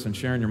with us and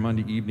sharing your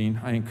Monday evening.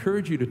 I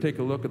encourage you to take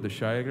a look at the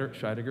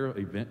Jager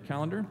event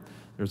calendar.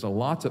 There's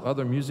lots of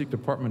other music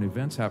department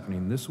events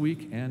happening this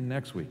week and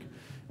next week.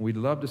 We'd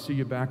love to see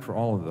you back for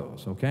all of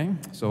those, okay?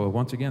 So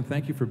once again,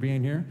 thank you for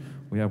being here.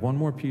 We have one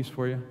more piece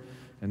for you,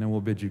 and then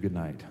we'll bid you good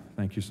night.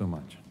 Thank you so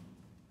much.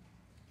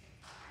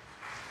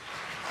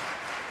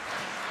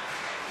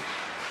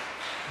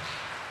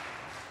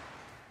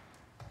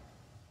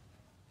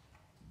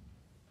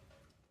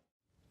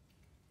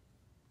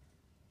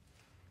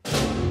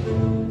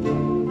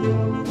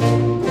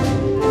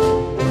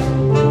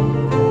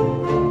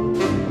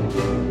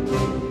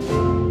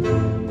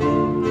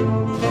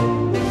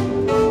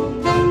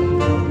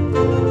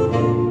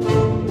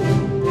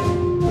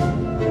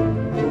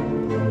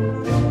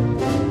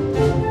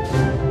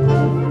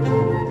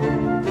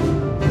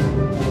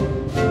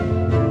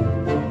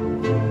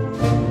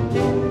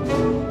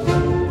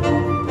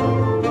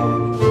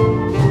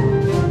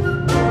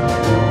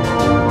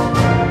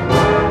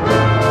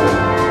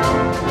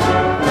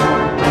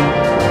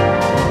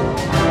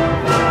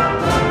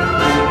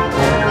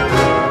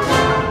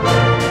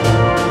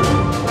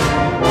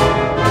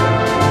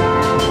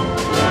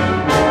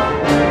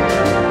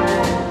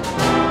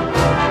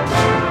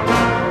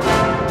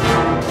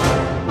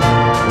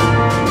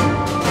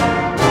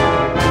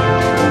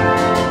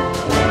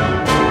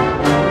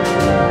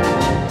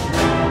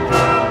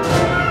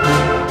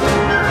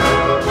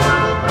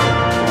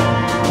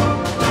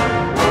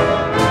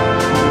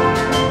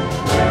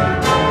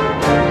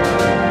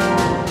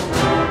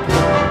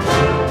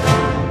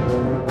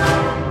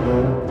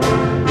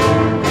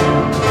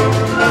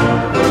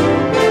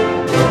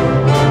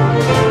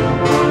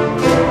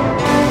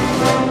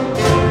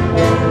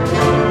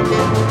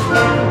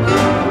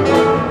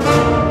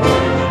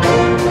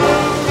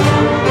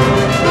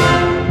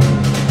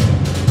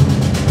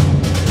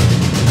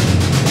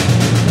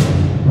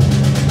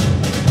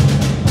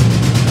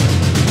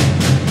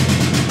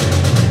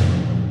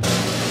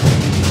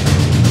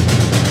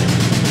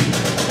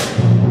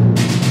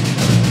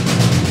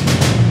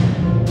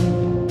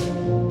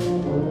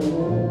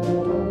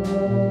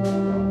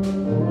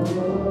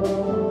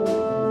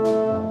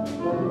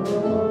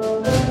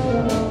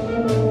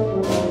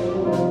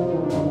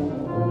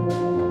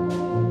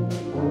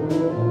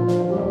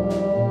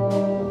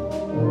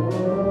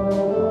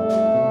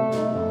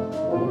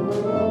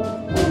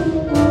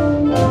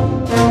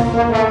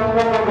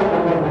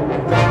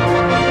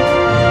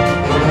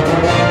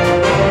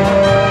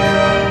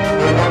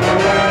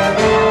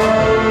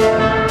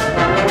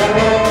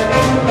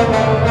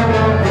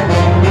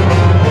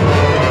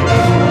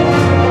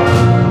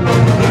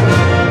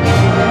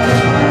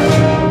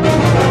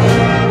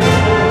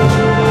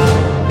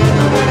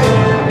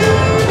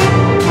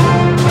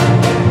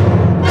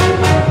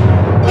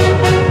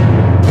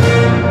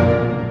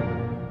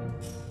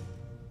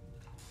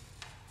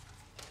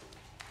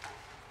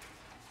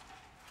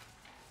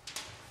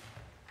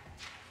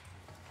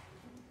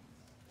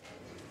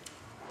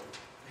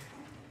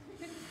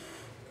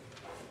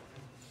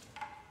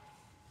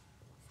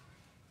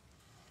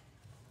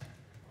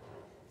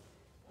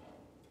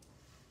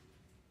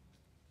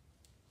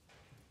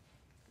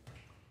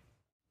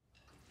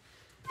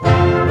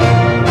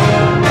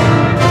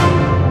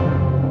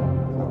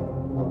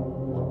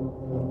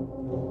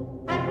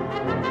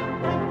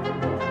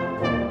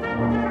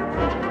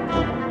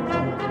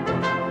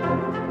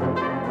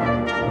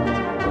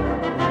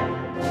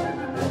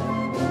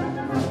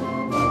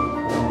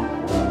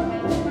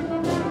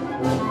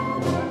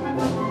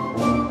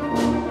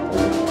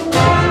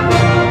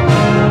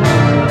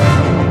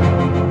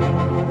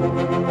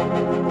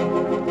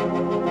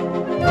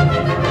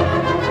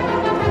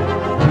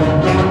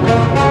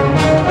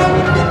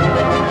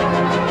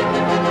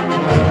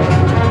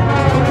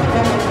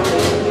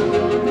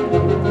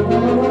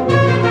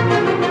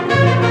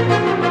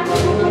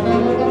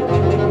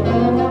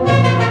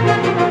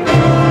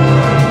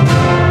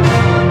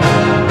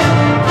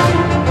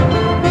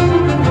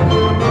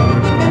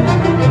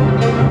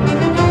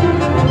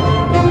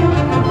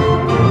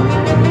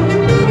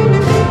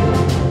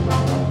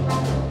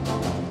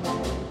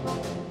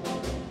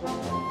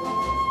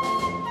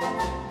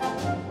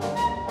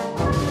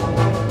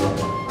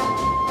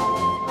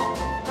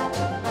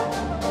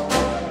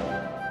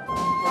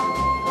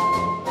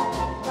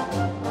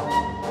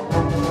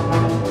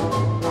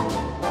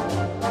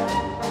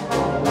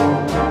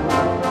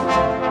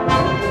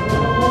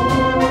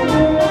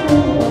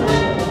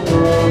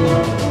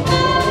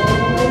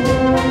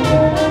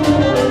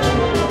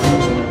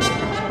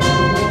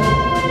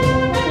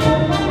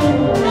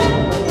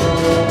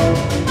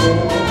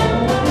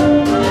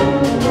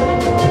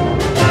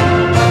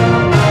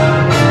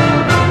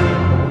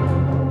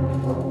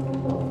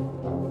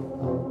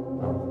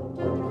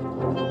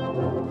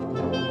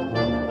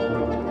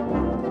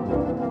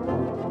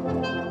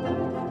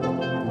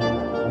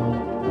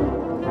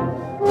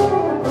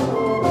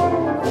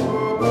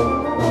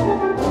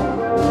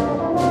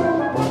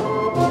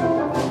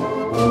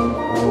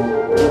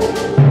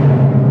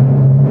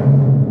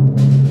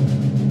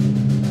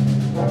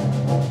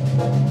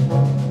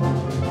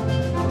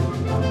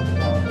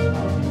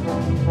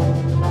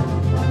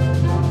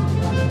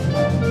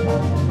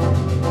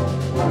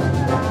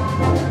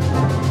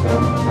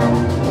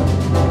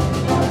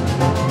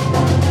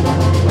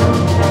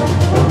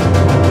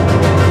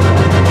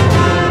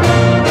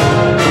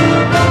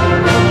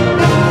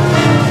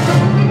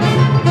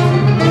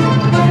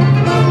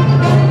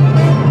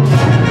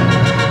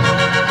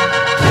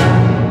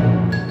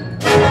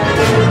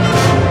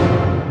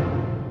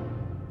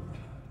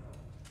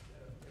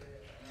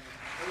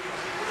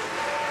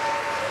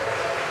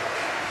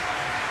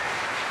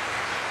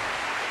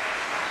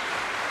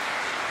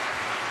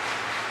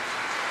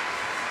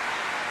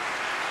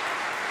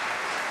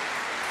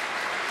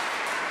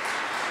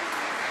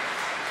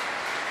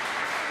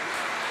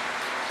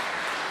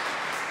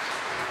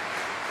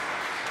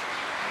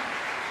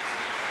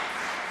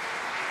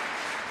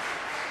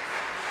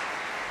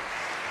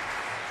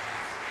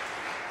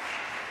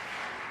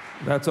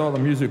 That's all the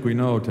music we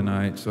know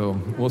tonight, so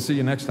we'll see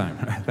you next time.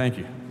 Thank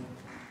you.